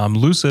Lit. I'm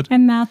Lucid.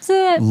 And that's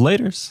it.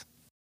 Laters.